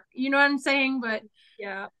there. You know what I'm saying? But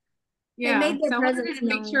they made their presence to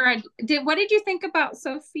make sure I did. What did you think about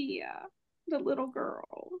Sophia, the little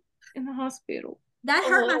girl in the hospital? That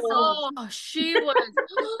hurt my soul. Oh, she was,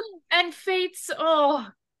 and Fate's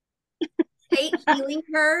Fate healing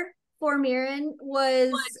her for Mirren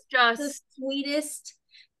was just the sweetest,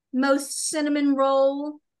 most cinnamon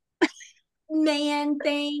roll man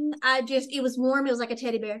thing. It was warm. It was like a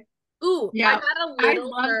teddy bear. Ooh, yeah. I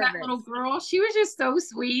love that little girl. She was just so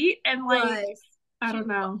sweet and like I don't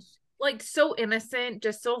know, like so innocent,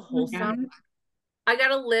 just so wholesome. I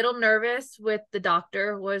got a little nervous with the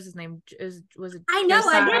doctor. What was his name? Was it I know,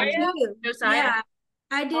 Josiah? I did too. Josiah? Yeah,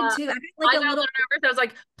 I did too. I got like I got a little nervous. I was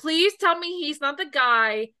like, please tell me he's not the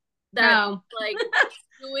guy that's like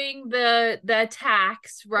doing the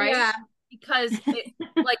attacks, right? Yeah. Because it,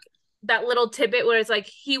 like that little tidbit where it's like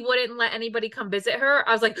he wouldn't let anybody come visit her.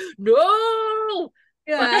 I was like, no.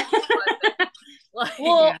 Yeah. But, like,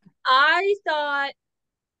 well, I thought,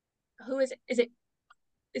 who is it?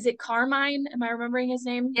 Is it Carmine? Am I remembering his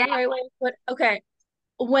name the right way? But okay.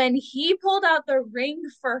 When he pulled out the ring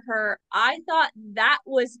for her, I thought that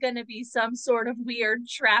was gonna be some sort of weird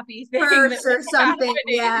trappy thing or something. Happening.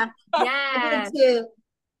 Yeah. Yeah. I did too.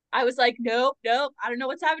 I was like, nope. I don't know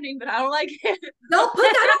what's happening, but I don't like it. Don't put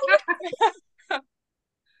that on.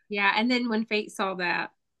 Yeah, and then when Fate saw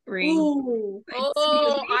that ring, oh,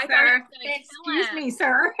 I thought excuse me,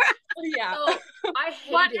 sir. Yeah. So I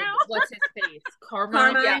hated what's his face,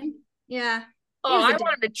 Carmine. Yeah. Oh, I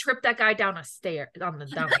wanted to trip that guy down a stair on the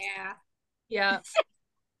down. Yeah.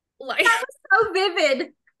 Like that was so vivid.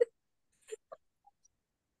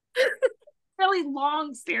 Really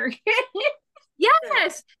long staircase.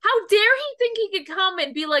 Yes. How dare he think he could come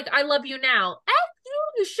and be like, I love you now. F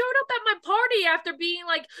you showed up at my party after being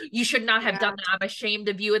like, you should not have done that. I'm ashamed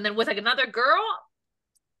of you. And then with like another girl.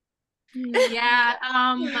 Yeah.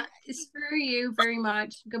 Screw you very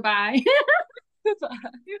much. Goodbye.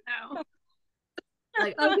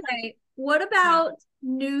 Like, okay. What about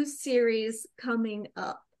new series coming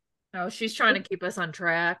up? Oh, she's trying to keep us on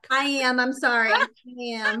track. I am. I'm sorry. I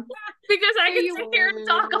am. Because I can sit here and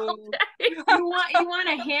talk all day. You want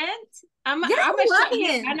a hint? I'm a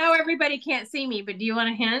hint. I know everybody can't see me, but do you want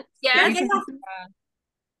a hint? Yeah. Yeah.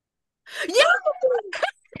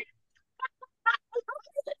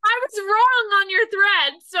 I was wrong on your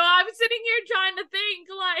thread, so I'm sitting here trying to think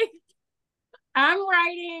like I'm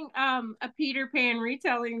writing a Peter Pan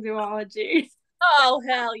retelling duology. Oh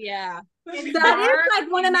hell yeah. That is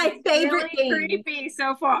like one of my favorite things. Creepy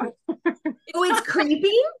so far. Oh, it's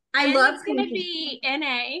creepy? I love it's gonna be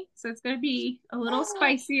NA, so it's gonna be a little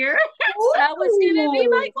spicier. That was gonna be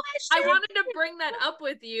my question. I wanted to bring that up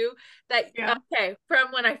with you that okay,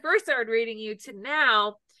 from when I first started reading you to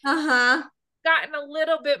now, gotten a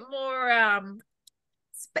little bit more a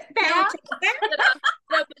little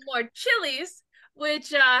bit more chilies,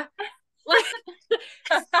 which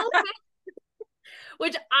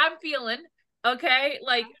which I'm feeling, okay?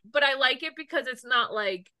 Like, but I like it because it's not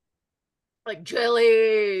like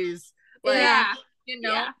chilies. Like, you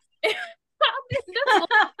know. Yeah.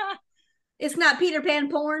 It's not Peter Pan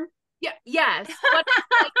porn. Yeah, yes. But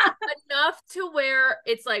it's like enough to where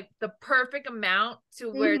it's like the perfect amount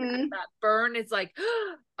to where that burn is like,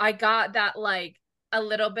 I got that like a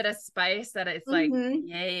little bit of spice that it's like,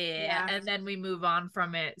 yeah, and then we move on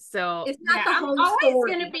from it. So it's not the whole always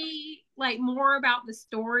story. Gonna be like more about the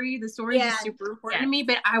story. The story is super important to me,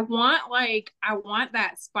 but I want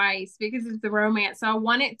that spice because it's the romance. So I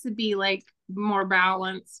want it to be like more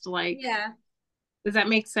balanced. Like, does that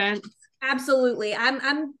make sense? Absolutely.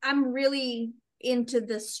 I'm really into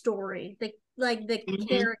the story. The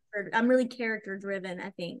character. I'm really character driven,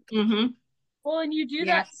 I think. Well, and you do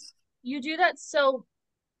that. You do that. So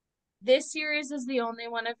this series is the only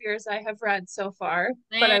one of yours I have read so far,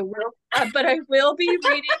 but I will be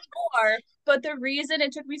reading more. But the reason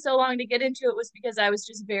it took me so long to get into it was because I was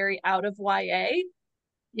just very out of YA.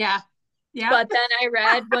 Yeah. But then I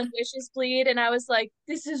read When Wishes Bleed and I was like,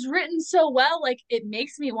 this is written so well, like it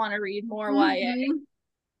makes me want to read more YA.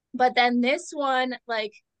 But then this one,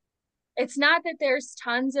 like, it's not that there's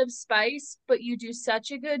tons of spice, but you do such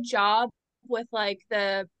a good job with like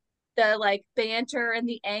the like banter and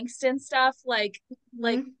the angst and stuff. Like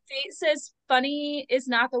Fate says funny is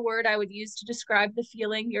not the word I would use to describe the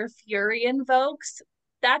feeling your fury invokes.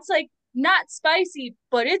 That's like not spicy,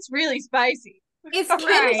 but it's really spicy. It's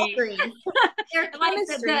chemistry.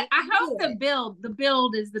 I hope the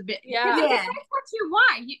build is the bit. Yeah. That's what you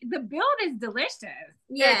want. The build is delicious.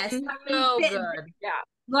 Yes. So good. Yeah.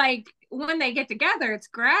 Like when they get together, it's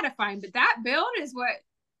gratifying, but that build is what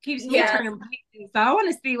keeps me turning pages. So I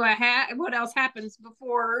want to see what else happens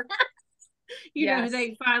before you know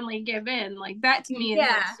they finally give in. Like that to me is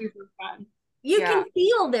like super fun. You can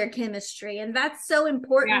feel their chemistry, and that's so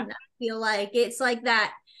important. I feel like it's like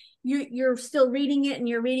that. You're still reading it,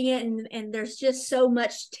 and there's just so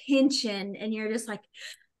much tension, and you're just like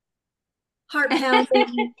heart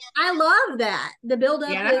pounding. I love that the build up.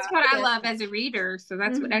 Yeah, that's what I love as a reader. So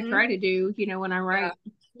that's what I try to do. You know, when I write.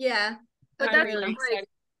 Yeah, but that's really exciting.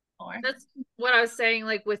 That's what I was saying.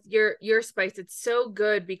 Like with your spice, it's so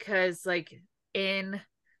good because like in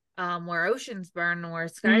where oceans burn and where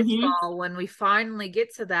skies fall, when we finally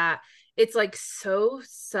get to that, it's like so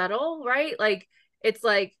subtle, right? Like it's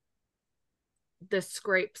like the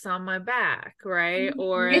scrapes on my back, right?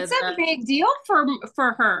 Or it's a big deal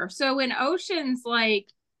for her. So in Oceans, like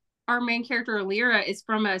our main character Lyra is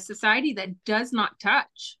from a society that does not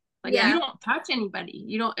touch. Like you don't touch anybody.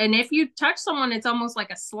 You don't, and if you touch someone, it's almost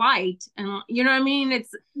like a slight. And you know what I mean?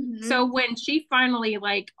 It's so when she finally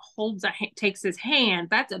like takes his hand,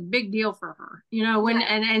 that's a big deal for her. You know, when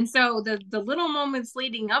and so the little moments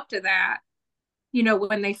leading up to that, you know,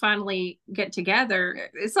 when they finally get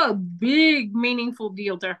together, it's a big, meaningful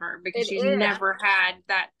deal to her because she's never had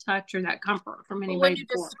that touch or that comfort from anybody. When you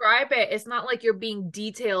describe it, it's not like you're being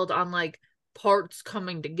detailed on like parts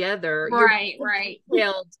coming together. Right.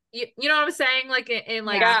 Detailed. You know what I'm saying? Like in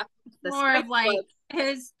like more of like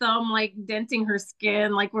his thumb like denting her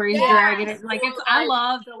skin, like where he's dragging it. Like it's, I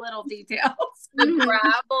love the little details. The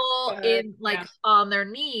gravel in like on their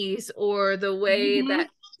knees, or the way that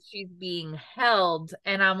she's being held,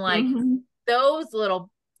 and I'm like, those little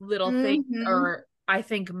things are, I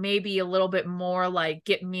think, maybe a little bit more like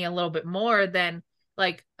get me a little bit more than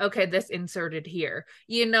like, okay, this inserted here,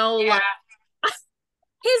 you know, like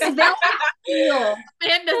his velvet feel.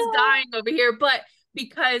 Amanda's dying over here, but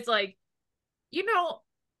because like, you know,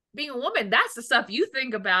 being a woman, that's the stuff you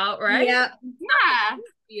think about, right?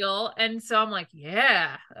 Feel. And so I'm like, so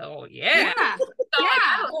like,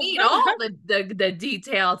 I don't need all the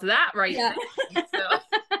detail to that there. So.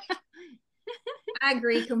 I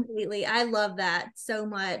agree completely. I love that so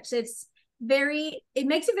much. It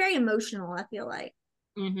makes it very emotional, I feel like.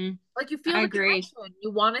 Like you feel the connection.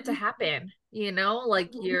 You want it to happen, you know,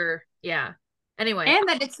 like you're anyway, and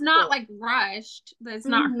that it's not like rushed, that it's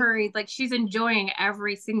not hurried, like she's enjoying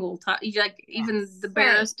every single touch, like even the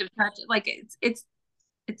barest of touch, like it's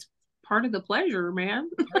part of the pleasure, man.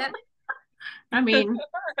 I mean,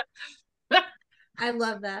 I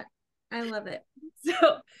love that. I love it.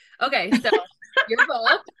 So okay, so your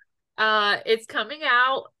book it's coming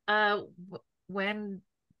out when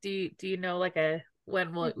do you know like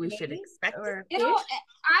when we should expect it?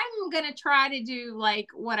 I'm gonna try to do like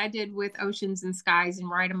what I did with Oceans and Skies and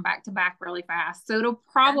write them back to back really fast, so it'll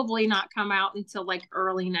probably not come out until like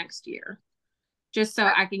early next year, just so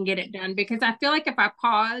I can get it done, because I feel like if I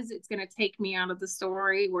pause, it's gonna take me out of the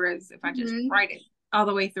story, whereas if I just write it all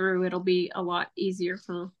the way through, it'll be a lot easier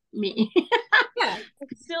for me.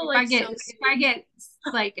 Still like if I get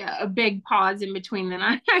like a big pause in between, then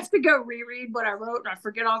I have to go reread what I wrote and I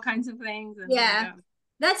forget all kinds of things. And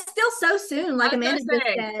that's still so soon, like Amanda just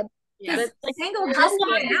said.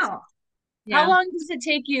 How long does it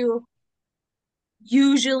take you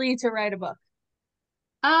usually to write a book?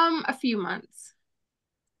 A few months.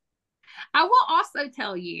 I will also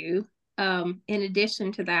tell you, in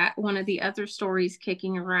addition to that, one of the other stories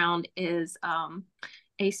kicking around is a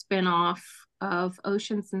spinoff of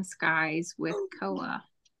Oceans and Skies with Koa.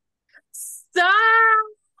 Stop!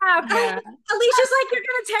 Alicia's like, you're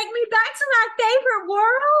gonna take me back to my favorite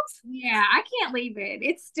world. Yeah, I can't leave it.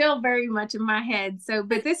 It's still very much in my head. So,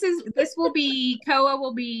 but this will be, Koa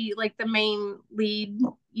will be like the main lead,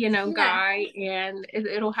 you know, guy, and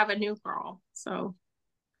it'll have a new girl. So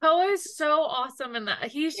Koa is so awesome in that.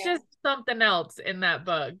 He's just something else in that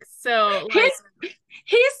book. So like,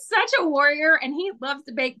 he's such a warrior, and he loves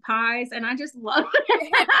to bake pies, and I just love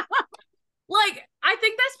it. Like, I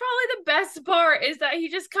think that's probably the best part, is that he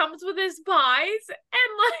just comes with his pies,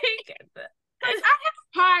 and like I have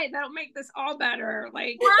a pie that'll make this all better.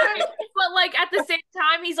 Like, but like at the same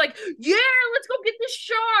time, he's like, yeah, let's go get the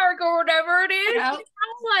shark or whatever it is. Yep.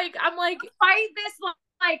 I'm like, fight this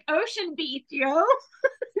like ocean beast, yo.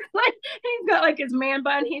 Like he's got like his man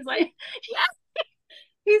bun. He's like,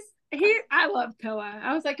 I love Koa.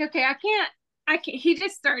 I was like, okay, I can't. He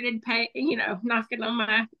just started knocking on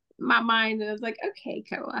my mind, and I was like, okay,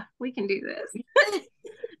 Koa, we can do this.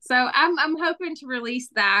 So I'm hoping to release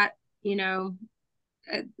that,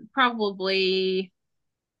 probably,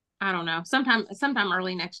 I don't know, sometime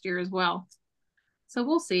early next year as well. So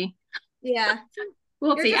we'll see. Yeah.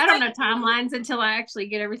 We'll see. I don't know timelines until I actually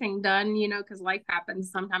get everything done, because life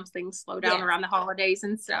happens. Sometimes things slow down around the holidays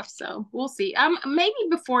and stuff. So we'll see. Maybe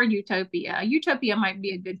before Utopia. Utopia might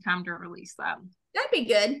be a good time to release that. That'd be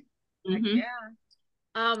good. Mm-hmm.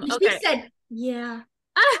 Yeah. Okay. She said, yeah.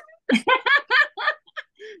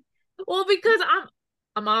 Well, because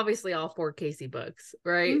I'm obviously all for Casey books,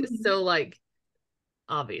 right? Mm-hmm. So like,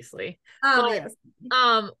 obviously. But,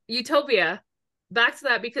 Utopia. Back to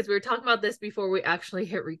that, because we were talking about this before we actually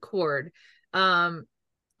hit record. Are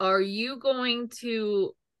you going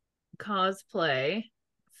to cosplay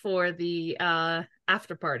for the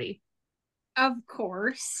after party. Of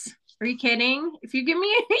course. Are you kidding? If you give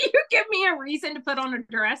me a reason to put on a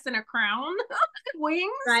dress and a crown,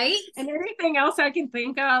 wings, right, and everything else I can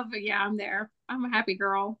think of, yeah, I'm there. I'm a happy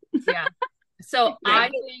girl. Yeah. So I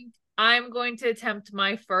think I'm going to attempt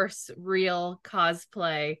my first real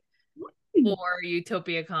cosplay for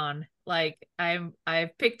UTOPiAcon. Like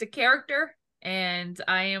I've picked a character and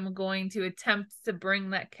I am going to attempt to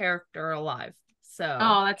bring that character alive. So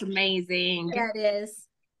that's amazing. Yeah, it is.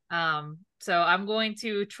 So I'm going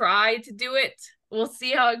to try to do it. We'll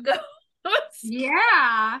see how it goes.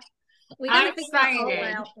 Yeah. We gotta figure out all our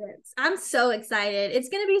outfits. I'm so excited. It's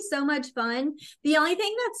gonna be so much fun. The only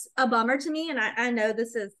thing that's a bummer to me, and I know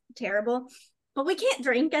this is terrible, but we can't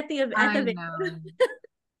drink at the event. But I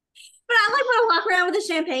like want to walk around with a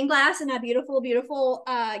champagne glass and a beautiful, beautiful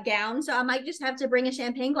gown. So I might just have to bring a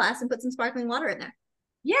champagne glass and put some sparkling water in there.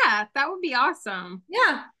 Yeah, that would be awesome.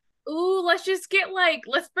 Yeah. Ooh, let's just get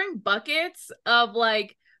let's bring buckets of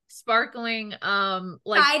sparkling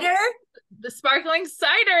like cider. The sparkling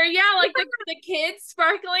cider. Yeah, like the kids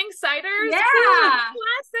sparkling ciders. Yeah.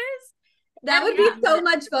 Glasses. That would be so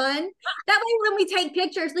much fun. That way when we take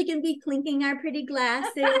pictures, we can be clinking our pretty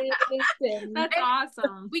glasses. That's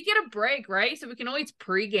awesome. We get a break, right? So we can always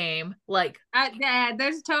pregame.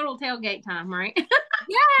 There's total tailgate time, right?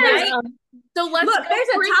 Yes. So let's look. There's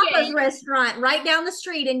a tapas restaurant right down the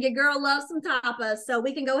street, and your girl loves some tapas, so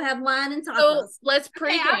we can go have wine and tapas. So let's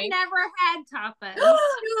pregame. I've never had tapas.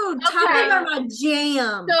 Dude, tapas are my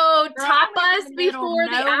jam. So tapas before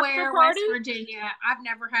the after party. West Virginia. I've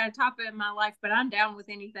never had a tapa in my life, but I'm down with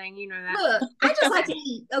anything. You know that. Look, I just like to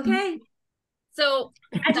eat. Okay. So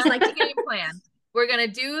I just like the game plan. We're gonna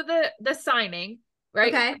do the signing,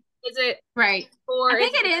 right? Okay. Is it right? I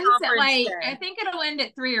think it ends at I think it'll end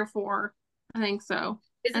at 3 or 4. I think so.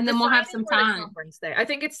 And then we'll have some time. Conference day. I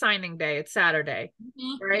think it's signing day. It's Saturday,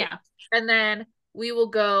 right? Yeah. And then we will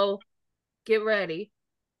go get ready.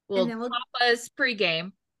 We'll tapas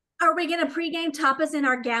pregame. Are we gonna pregame tapas in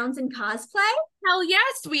our gowns and cosplay? Hell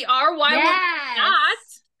yes, we are. Why would we not?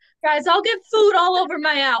 Guys, I'll get food all over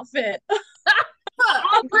my outfit.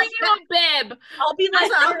 I'll bring you a bib. I'll be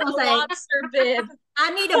like a lobster bib.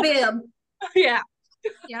 I need a bib. Yeah.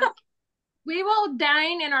 Yeah. We will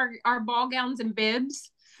dine in our ball gowns and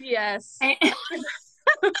bibs. Yes. And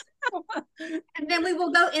then we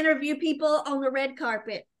will go interview people on the red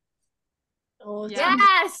carpet. Oh,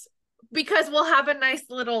 yes. Because we'll have a nice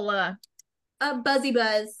little buzzy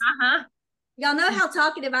buzz. Uh-huh. Y'all know how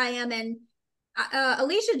talkative I am, and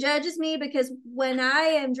Alicia judges me because when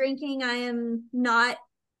I am drinking, I am not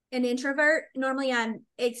an introvert. Normally I'm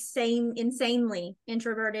insanely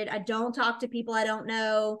introverted. I don't talk to people I don't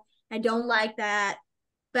know. I don't like that.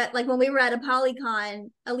 But like when we were at a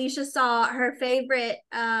Polycon, Alicia saw her favorite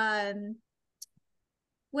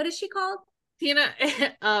what is she called? Tina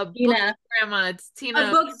grandma. It's Tina. A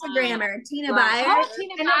bookstagrammer, Tina Byer. Oh,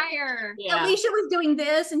 Tina Byer. Yeah. Alicia was doing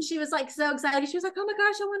this and she was like so excited. She was like, oh my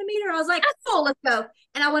gosh, I want to meet her. I was like, oh, let's go.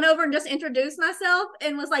 And I went over and just introduced myself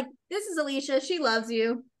and was like, this is Alicia. She loves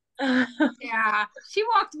you. Yeah. She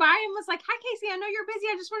walked by and was like, hi, Casey. I know you're busy.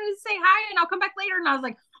 I just wanted to say hi and I'll come back later. And I was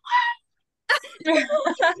like, what?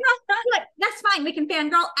 That's fine. We can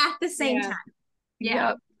fangirl at the same time. Yeah.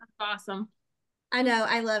 Yep. That's awesome. I know.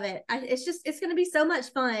 I love it. It's going to be so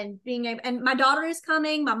much fun being able, and my daughter is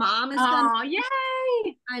coming. My mom is coming. Oh,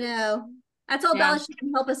 yay. I know. I told Bella she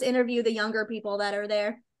can help us interview the younger people that are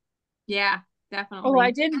there. Yeah, definitely. Oh,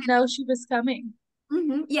 I didn't know she was coming.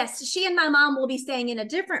 Mm-hmm. Yes. She and my mom will be staying in a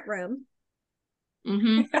different room.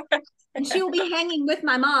 Mm-hmm. And she will be hanging with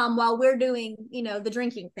my mom while we're doing, the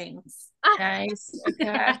drinking things. Nice.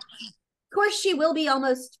 Okay. Of course, she will be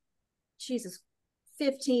almost,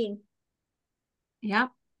 15. Yep.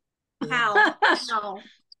 How?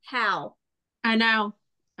 I know.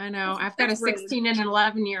 I've got a 16 and an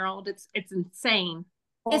 11-year-old. It's insane.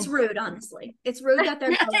 It's rude, honestly. It's rude that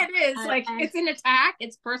they're. It is it's an attack.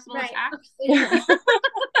 It's personal attack.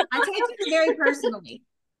 I take it very personally.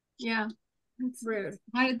 Yeah, it's rude.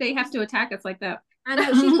 Why did they have to attack us like that? I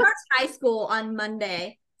know. She starts high school on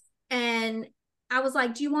Monday, and I was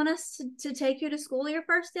like, "Do you want us to take you to school your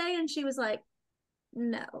first day?" And she was like,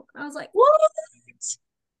 "No." I was like, "What?"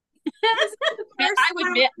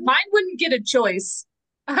 Mine wouldn't get a choice.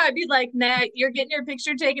 I'd be like, nah, you're getting your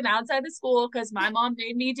picture taken outside the school because my mom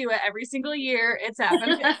made me do it every single year. It's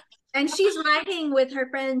happening. And she's riding with her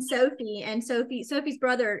friend Sophie, and Sophie's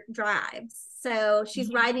brother drives. So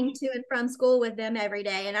she's riding to and from school with them every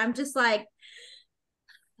day. And I'm just like,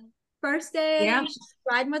 first day, she's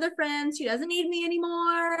riding with her friends. She doesn't need me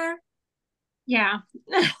anymore. Yeah.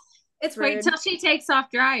 It's rude. Wait till she takes off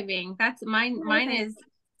driving. That's mine. Mine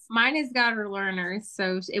is got her learners,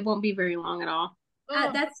 so it won't be very long at all.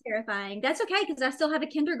 That's terrifying. That's okay because I still have a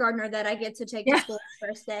kindergartner that I get to take to school the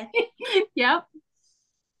first day. Yep.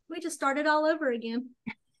 We just started all over again.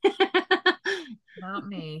 Not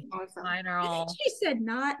me. Awesome. Mine are all. She said,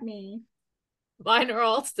 "Not me." Mine are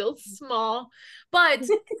all still small, but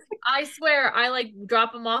I swear I like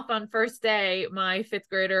drop them off on first day, my 5th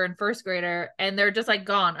grader and 1st grader, and they're just like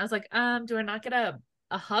gone. I was like, do I not get a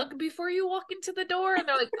hug before you walk into the door? And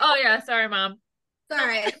they're like, oh yeah, sorry, mom.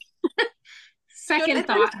 Sorry. Second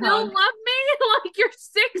thought. You don't love me like you're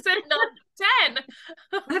 6 and not 10.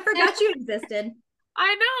 I forgot you existed.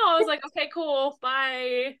 I know. I was like, okay, cool,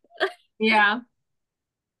 bye. Yeah.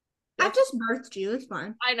 I just birthed you. It's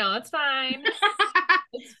fine. I know, it's fine.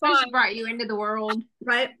 It's fine. I just brought you into the world.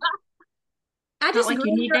 Right. I just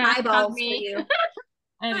grew your eyeballs for you.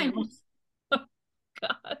 Anyway. Oh,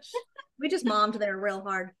 gosh. We just mommed there real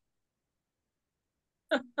hard.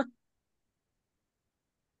 Oh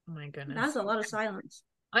my goodness. That's a lot of silence.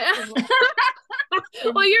 Well,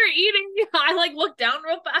 you're eating. I like looked down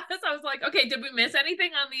real fast. I was like, okay, did we miss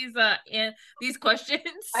anything on these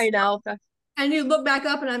questions? I know. And you look back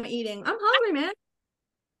up and I'm eating. I'm hungry, man.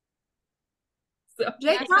 So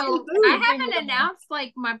I haven't announced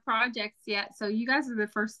like my projects yet, so you guys are the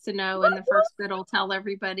first to know and the first that'll tell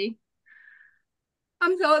everybody.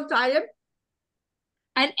 I'm so excited.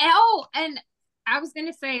 And I was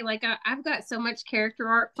gonna say, like, I've got so much character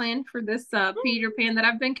art planned for this Peter Pan that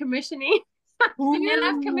I've been commissioning. And then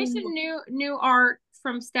I've commissioned new art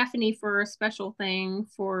from Stephanie for a special thing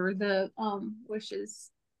for the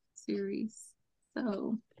Wishes series.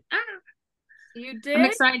 So you did. I'm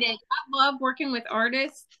excited. I love working with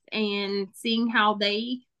artists and seeing how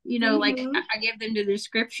they, like I give them the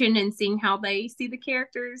description and seeing how they see the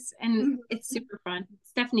characters, and it's super fun.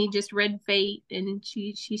 Stephanie just read Fate and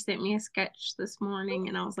she sent me a sketch this morning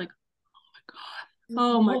and I was like,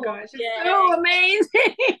 oh my gosh, it's so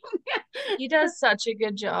amazing. He does such a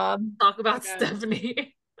good job. Talk about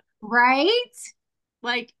Stephanie. Right?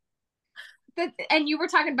 Like, and you were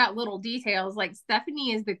talking about little details. Like,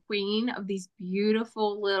 Stephanie is the queen of these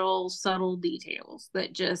beautiful little subtle details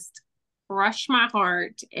that just crush my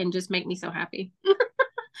heart and just make me so happy.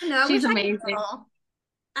 No, she's amazing.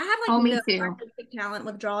 I have like no artistic talent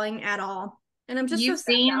with drawing at all, and I'm just. You've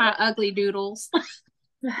seen my ugly doodles. Those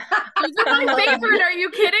are my favorite. Are you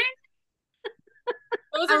kidding?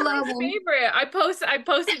 Those are my favorite. I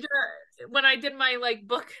posted when I did my like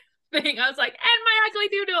book thing. I was like, and my ugly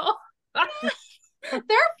doodle.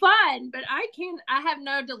 They're fun, but I have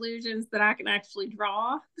no delusions that I can actually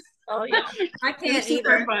draw. Oh yeah. I can't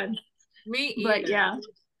either. Fun. Me either. But yeah.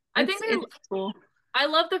 I think it's cool. I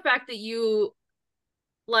love the fact that you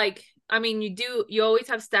like, I mean, you always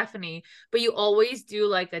have Stephanie, but you always do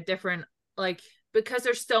like a different, like, because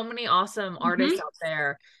there's so many awesome artists out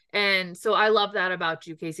there. And so I love that about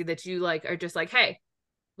you, Casey, that you like are just like, hey,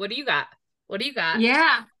 what do you got? What do you got?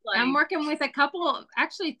 Yeah. Like, I'm working with a couple,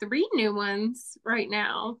 actually 3 new ones right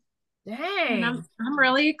now. Dang. And I'm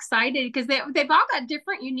really excited because they've all got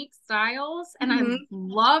different unique styles, and I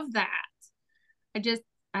love that.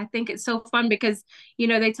 I think it's so fun because,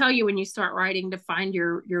 they tell you when you start writing to find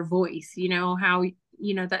your voice, how,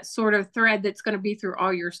 that sort of thread that's going to be through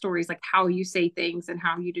all your stories, like how you say things and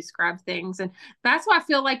how you describe things. And that's why I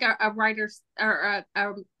feel like a writer's or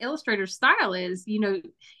a illustrator's style is,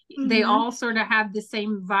 they all sort of have the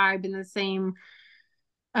same vibe and the same,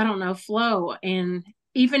 I don't know, flow. And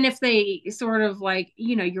even if they sort of like,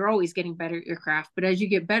 you're always getting better at your craft, but as you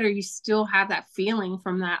get better, you still have that feeling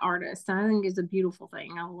from that artist. And I think it's a beautiful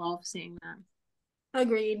thing. I love seeing that.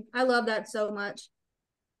 Agreed. I love that so much.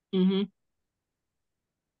 I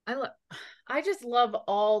just love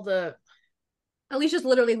all the. Alicia's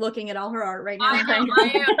literally looking at all her art right now. I am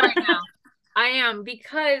right now. I am,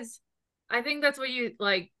 because I think that's what you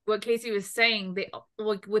like. What Casey was saying, they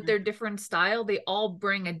like with their different style, they all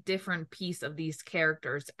bring a different piece of these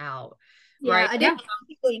characters out. Yeah, right? I different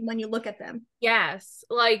feeling when you look at them. Yes,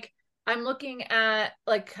 like I'm looking at,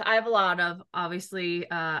 like, I have a lot of obviously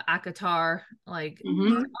ACOTAR, like,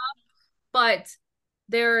 but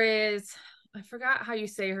there is, I forgot how you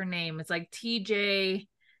say her name. It's like TJ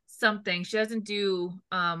something. She doesn't do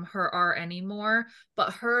her art anymore,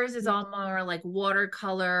 but hers is all more like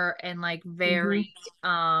watercolor and like very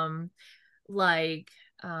like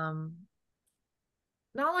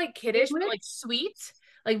not like kiddish, but like sweet,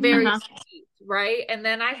 like very sweet, right? And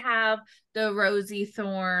then I have the Rosy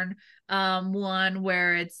Thorn one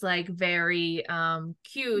where it's like very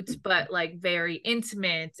cute but like very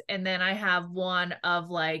intimate. And then I have one of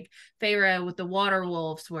like Feyre with the water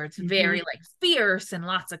wolves where it's very like fierce and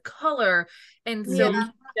lots of color. And so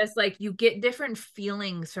just like you get different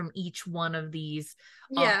feelings from each one of these.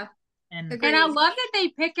 And I love that they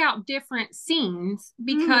pick out different scenes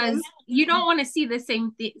because you don't want to see the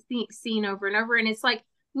same scene over and over. And it's like,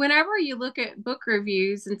 whenever you look at book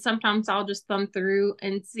reviews, and sometimes I'll just thumb through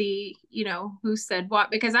and see, you know, who said what,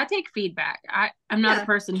 because I take feedback. I'm not a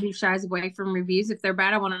person who shies away from reviews. If they're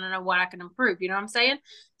bad, I want to know what I can improve. You know what I'm saying?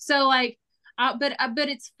 So like, but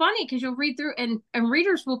it's funny because you'll read through and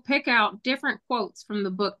readers will pick out different quotes from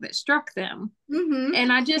the book that struck them.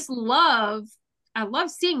 And I just love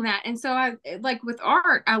seeing that. And so I like with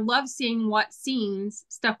art, I love seeing what scenes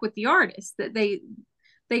stuck with the artist that they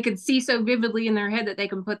could see so vividly in their head that they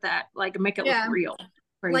can put that, like, make it look real.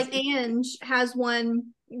 Crazy. Like Ange has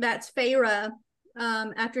one that's Feyre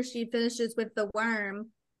after she finishes with the worm.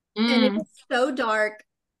 And it's so dark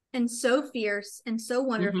and so fierce and so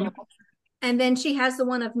wonderful. And then she has the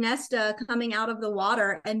one of Nesta coming out of the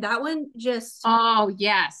water. And that one just... Oh,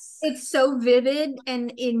 yes. It's so vivid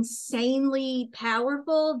and insanely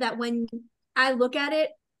powerful that when I look at it,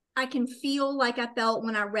 I can feel like I felt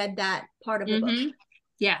when I read that part of the book.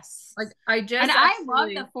 Yes. Like I love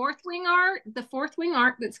the Fourth Wing art. The Fourth Wing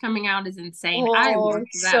art that's coming out is insane. I love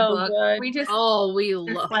that book. Good. We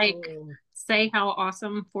love say how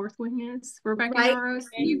awesome Fourth Wing is, Rebecca Narrows.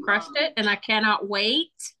 You crushed it, and I cannot wait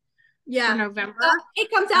for November.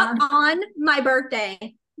 It comes out on my birthday.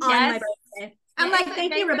 On my birthday. I'm like,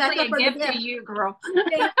 thank you, Rebecca, for the gift to you, girl.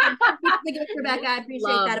 Thank you, the gift, Rebecca. I appreciate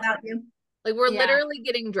that about you. Like we're literally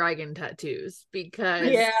getting dragon tattoos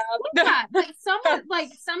because like some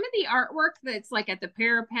of the artwork that's like at the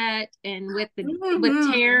parapet and with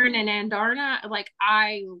Taryn and Andarna, like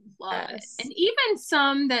I love it. And even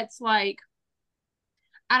some that's like,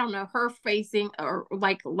 I don't know, her facing or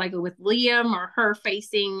like with Liam or her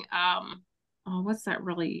facing what's that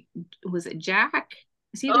really, was it Jack?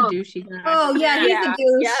 Is he the douchey guy? Oh yeah, he's the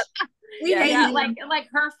douche. Like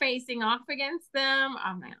her facing off against them.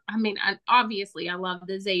 I mean, obviously I love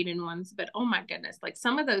the Xaden ones, but oh my goodness, like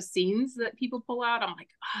some of those scenes that people pull out, I'm like,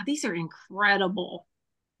 these are incredible.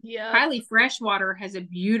 Yeah. Kylie Freshwater has a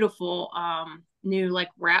beautiful new like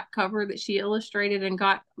wrap cover that she illustrated and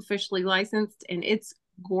got officially licensed, and it's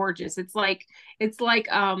gorgeous. It's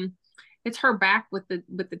her back with the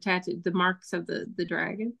tattoo, the marks of the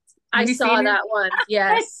dragons. I saw that one.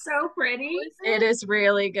 Yes. It's so pretty. It is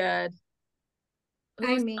really good.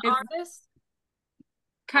 Who's the artist?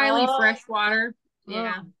 Kylie Freshwater.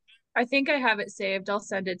 Yeah. I think I have it saved. I'll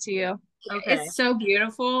send it to you. Okay. It's so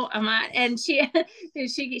beautiful. And she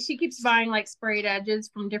keeps buying like sprayed edges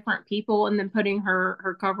from different people and then putting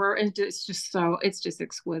her cover, and it's just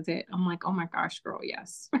exquisite. I'm like, oh my gosh, girl,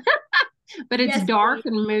 yes. But it's dark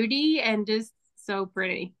and moody and just so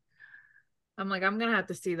pretty. I'm like, I'm gonna have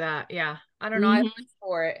to see that. Yeah. I don't know. I looked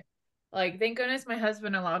for it. Like, thank goodness my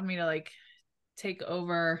husband allowed me to like take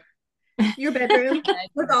over your bedroom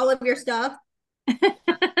with all of your stuff.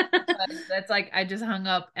 That's like, I just hung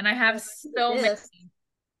up and I have so many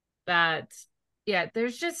that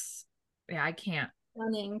there's just I can't.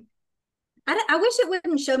 Stunning. I wish it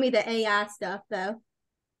wouldn't show me the AI stuff though.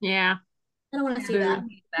 Yeah. I don't want to see that.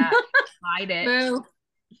 Hide it.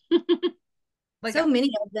 Like, so many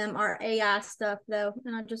of them are AI stuff though,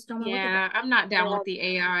 and I just don't want to look at that. I'm not down with the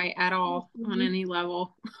AI at all on any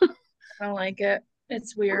level. I don't like it.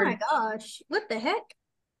 It's weird. Oh my gosh. What the heck?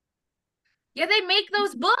 Yeah, they make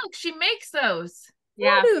those books. She makes those.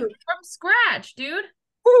 Yeah. From scratch, dude.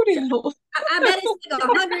 I bet it's like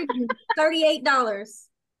 $138.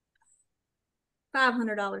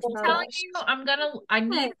 $500. I'm telling you, I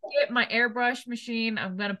need to get my airbrush machine.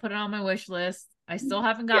 I'm gonna put it on my wish list. I still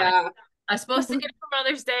haven't gotten it. I was supposed to get it for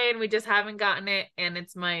Mother's Day and we just haven't gotten it, and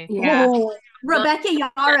it's my Rebecca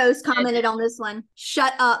Yaros commented on this one.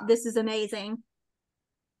 Shut up, this is amazing.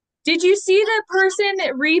 Did you see the person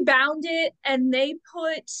that rebound it and they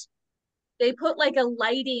put like a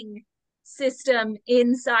lighting system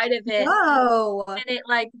inside of it? Oh, and it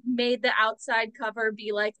like made the outside cover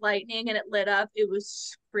be like lightning and it lit up. It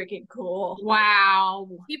was freaking cool. Wow.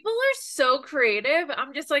 People are so creative.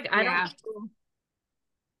 I'm just like, I don't know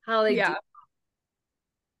how they do.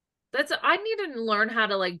 I need to learn how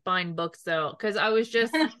to like bind books though, because I was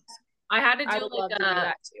just I had to do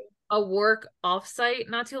like a work offsite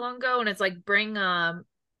not too long ago, and it's like bring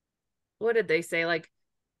what did they say, like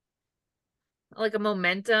a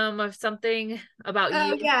momentum of something about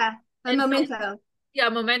you. Yeah, a memento. Yeah,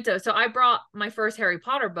 Memento. So I brought my first Harry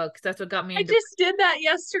Potter book because that's what got me I just did that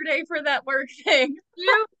yesterday for that work thing.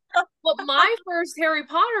 Well, my first Harry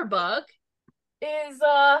Potter book is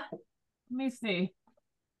let me see.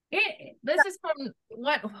 This is from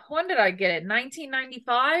when did I get it?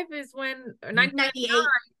 1995 is when, or 1998.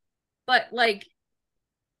 But like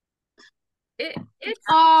it's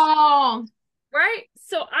right.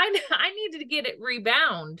 So I needed to get it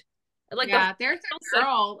rebound. Like there's a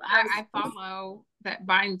girl I follow that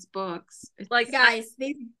binds books. Like guys,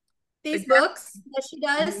 these books that she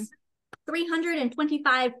does,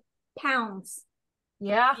 325 pounds.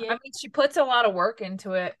 Yeah, I mean, she puts a lot of work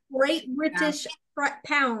into it. Great British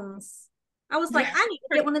pounds. I was like, I need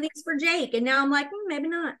to get one of these for Jake, and now I'm like, maybe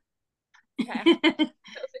not. Okay. No,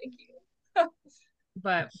 thank you.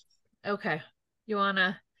 But okay, you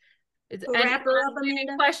wanna wrap her up,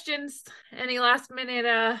 Amanda? Questions? Any last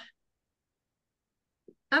minute?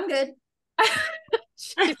 I'm good. I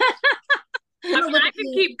mean, I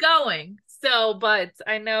can keep going. So, but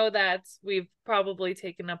I know that we've probably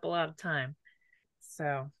taken up a lot of time.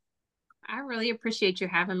 So I really appreciate you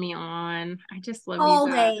having me on. I just love you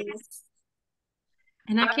guys.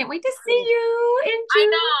 And I can't wait to see you in June. I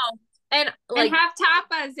know. And like have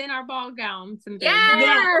tapas in our ball gowns and things.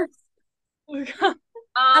 Yes.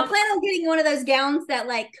 I plan on getting one of those gowns that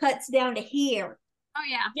like cuts down to here. Oh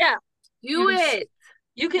yeah. Yeah. Do it.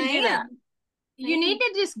 You can do that. You need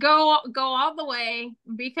to just go all the way,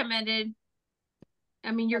 be committed.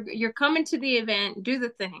 I mean, you're coming to the event, do the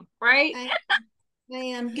thing, right? I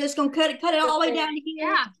am just gonna cut it all the way down to here.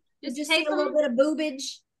 Yeah, just take a little bit of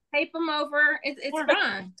boobage, tape them over. It's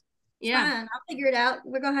fun. It's fine. I'll figure it out.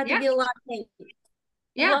 We're gonna have to get a lot of tape.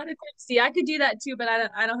 Yeah, a lot of tape. See, I could do that too, but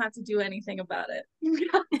I don't have to do anything about it.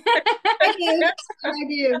 I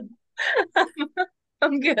do.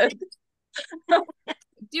 I'm good.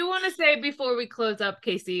 Do you want to say before we close up,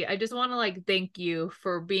 Casey? I just want to like thank you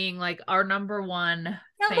for being like our number one.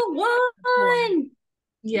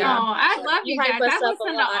 Yeah, I love you guys. I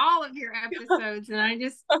listen to all of your episodes, and I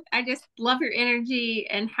just love your energy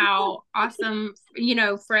and how awesome,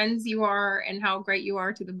 friends you are, and how great you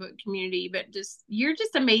are to the book community. But you're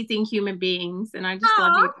just amazing human beings, and I just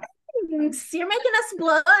love you. You're making us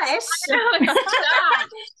blush.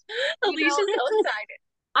 Alicia's so excited.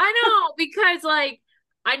 I know, because like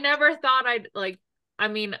I never thought I'd like. I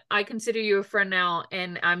mean, I consider you a friend now,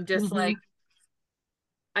 and I'm just like,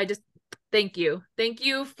 I just. Thank you. Thank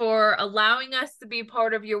you for allowing us to be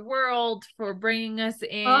part of your world, for bringing us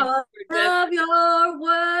in. Of your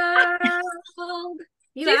world.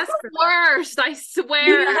 You asked for worst, I swear.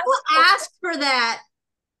 You asked for that.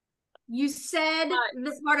 You said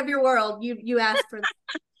this part of your world. You asked for that.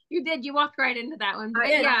 You did. You walked right into that one. But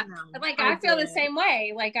yeah, like I feel the same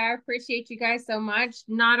way. Like I appreciate you guys so much.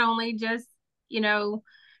 Not only just,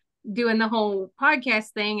 doing the whole podcast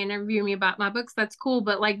thing and interviewing me about my books, that's cool,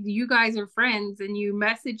 but like you guys are friends and you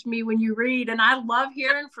message me when you read, and I love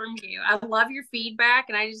hearing from you. I love your feedback,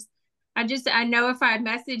 and I know if I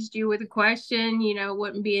messaged you with a question, it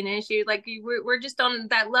wouldn't be an issue. Like we're just on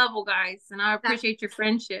that level, guys, and I appreciate your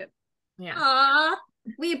friendship. Yeah. Aww,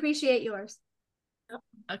 we appreciate yours.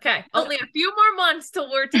 Okay, only a few more months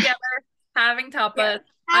till we're together having tapas.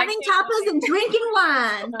 Having tapas and drinking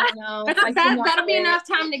wine. I know. That'll be enough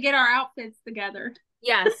time to get our outfits together.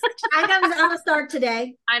 Yes. I'm gonna start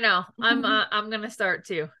today. I know. I'm gonna start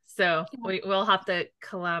too. So we'll have to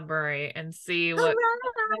collaborate and see what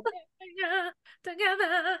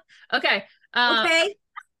together. Okay. Okay.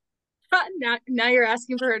 Now you're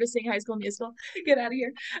asking for her to sing High School Musical. Get out of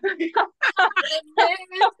here.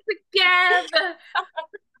 Together.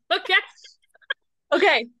 Okay.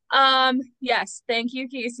 Okay. Yes, thank you,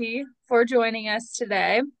 Casey, for joining us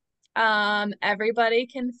today. Everybody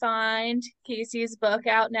can find Casey's book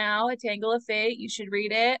out now, A Tangle of Fate. You should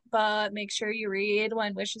read it, but make sure you read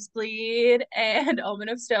When Wishes Bleed and Omen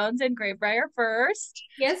of Stones and Gravebriar first.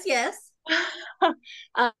 Yes.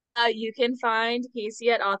 You can find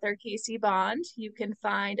Casey at author Casey Bond. You can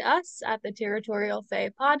find us at the Territorial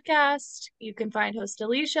Fae podcast. You can find host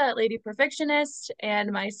Alicia at Lady Perfectionist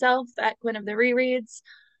and myself at Quinn of the Rereads.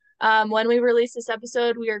 When we release this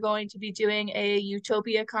episode, we are going to be doing a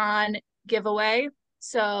UTOPiAcon giveaway.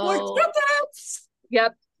 So more tickets.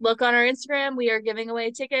 Yep. Look on our Instagram. We are giving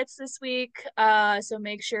away tickets this week. So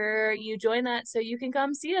make sure you join that so you can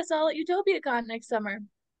come see us all at UTOPiAcon next summer.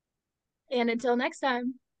 And until next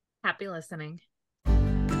time. Happy listening.